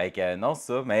 Fait que non,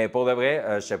 c'est ça. Mais pour de vrai,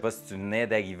 je sais pas si tu venais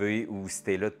d'arriver ou si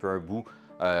t'es là depuis un bout.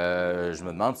 Je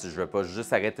me demande si je vais pas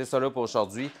juste arrêter ça là pour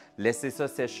aujourd'hui, laisser ça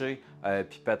sécher,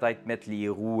 puis peut-être mettre les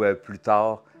roues plus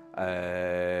tard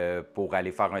pour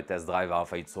aller faire un test drive en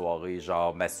fin de soirée,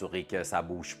 genre m'assurer que ça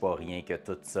bouge pas rien, que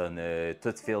tout sonne,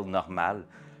 tout file normal.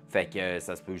 Fait que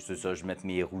ça se peut juste ça, je mette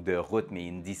mes roues de route, mes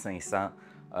Indy 500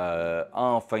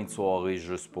 en fin de soirée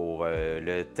juste pour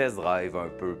le test drive un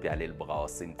peu, puis aller le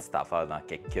brasser, une petite affaire dans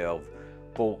quelques curves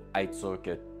pour être sûr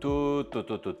que tout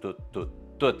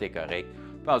est correct.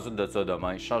 Puis ensuite de ça,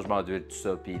 demain, changement d'huile, tout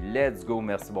ça, puis let's go,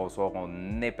 merci, bonsoir,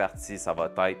 on est parti, ça va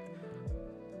être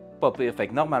pas pire. Fait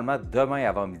que normalement, demain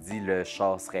avant midi, le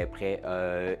char serait prêt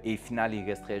et final, il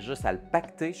resterait juste à le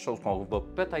pacter, chose qu'on va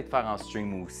peut-être faire en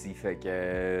stream aussi. Fait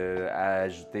que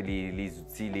ajouter les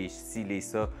outils, les ci, les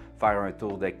ça, faire un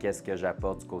tour de qu'est-ce que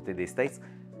j'apporte du côté des States.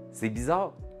 C'est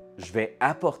bizarre, je vais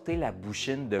apporter la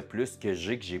bouchine de plus que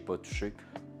j'ai pas touché,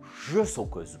 juste au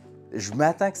cas où. Je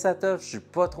m'attends que ça toffe, je suis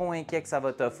pas trop inquiet que ça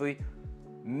va toffer,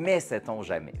 mais sait-on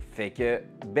jamais. Fait que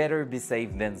better be safe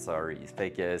than sorry. Fait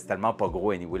que c'est tellement pas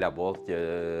gros anyway la boîte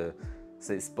que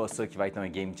c'est pas ça qui va être un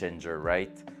game changer,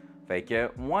 right? Fait que,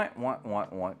 ouais,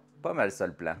 pas mal ça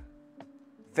le plan.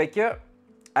 Fait que,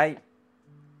 hey,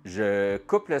 je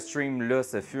coupe le stream là.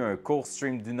 Ce fut un court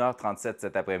stream d'1h37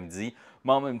 cet après-midi.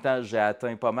 Mais en même temps, j'ai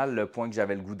atteint pas mal le point que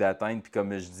j'avais le goût d'atteindre. Puis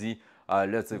comme je dis,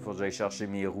 là, tu sais, il faut que j'aille chercher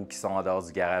mes roues qui sont en dehors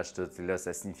du garage. Tout. Là,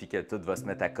 ça signifie que tout va se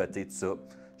mettre à côté de ça.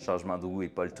 Changement de roue n'est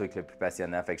pas le truc le plus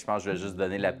passionnant. Fait que je pense que je vais juste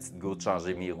donner la petite go de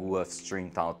changer mes roues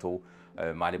off-stream tantôt.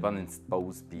 M'aller prendre une petite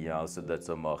pause. Puis ensuite de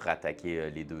ça, m'a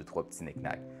rattaqué les 2-3 petits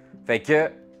knick-knacks. Fait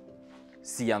que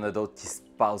s'il y en a d'autres qui se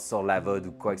passent sur la VOD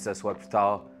ou quoi que ce soit plus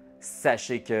tard,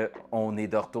 sachez qu'on est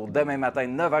de retour demain matin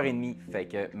 9h30. Fait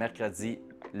que mercredi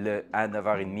à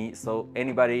 9h30. So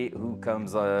anybody who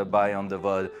comes by on the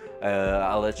VOD,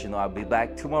 I'll let you know I'll be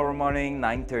back tomorrow morning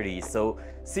 9:30. So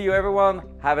see you everyone.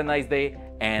 Have a nice day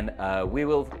and we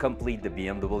will complete the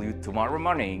BMW tomorrow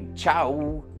morning.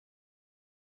 Ciao!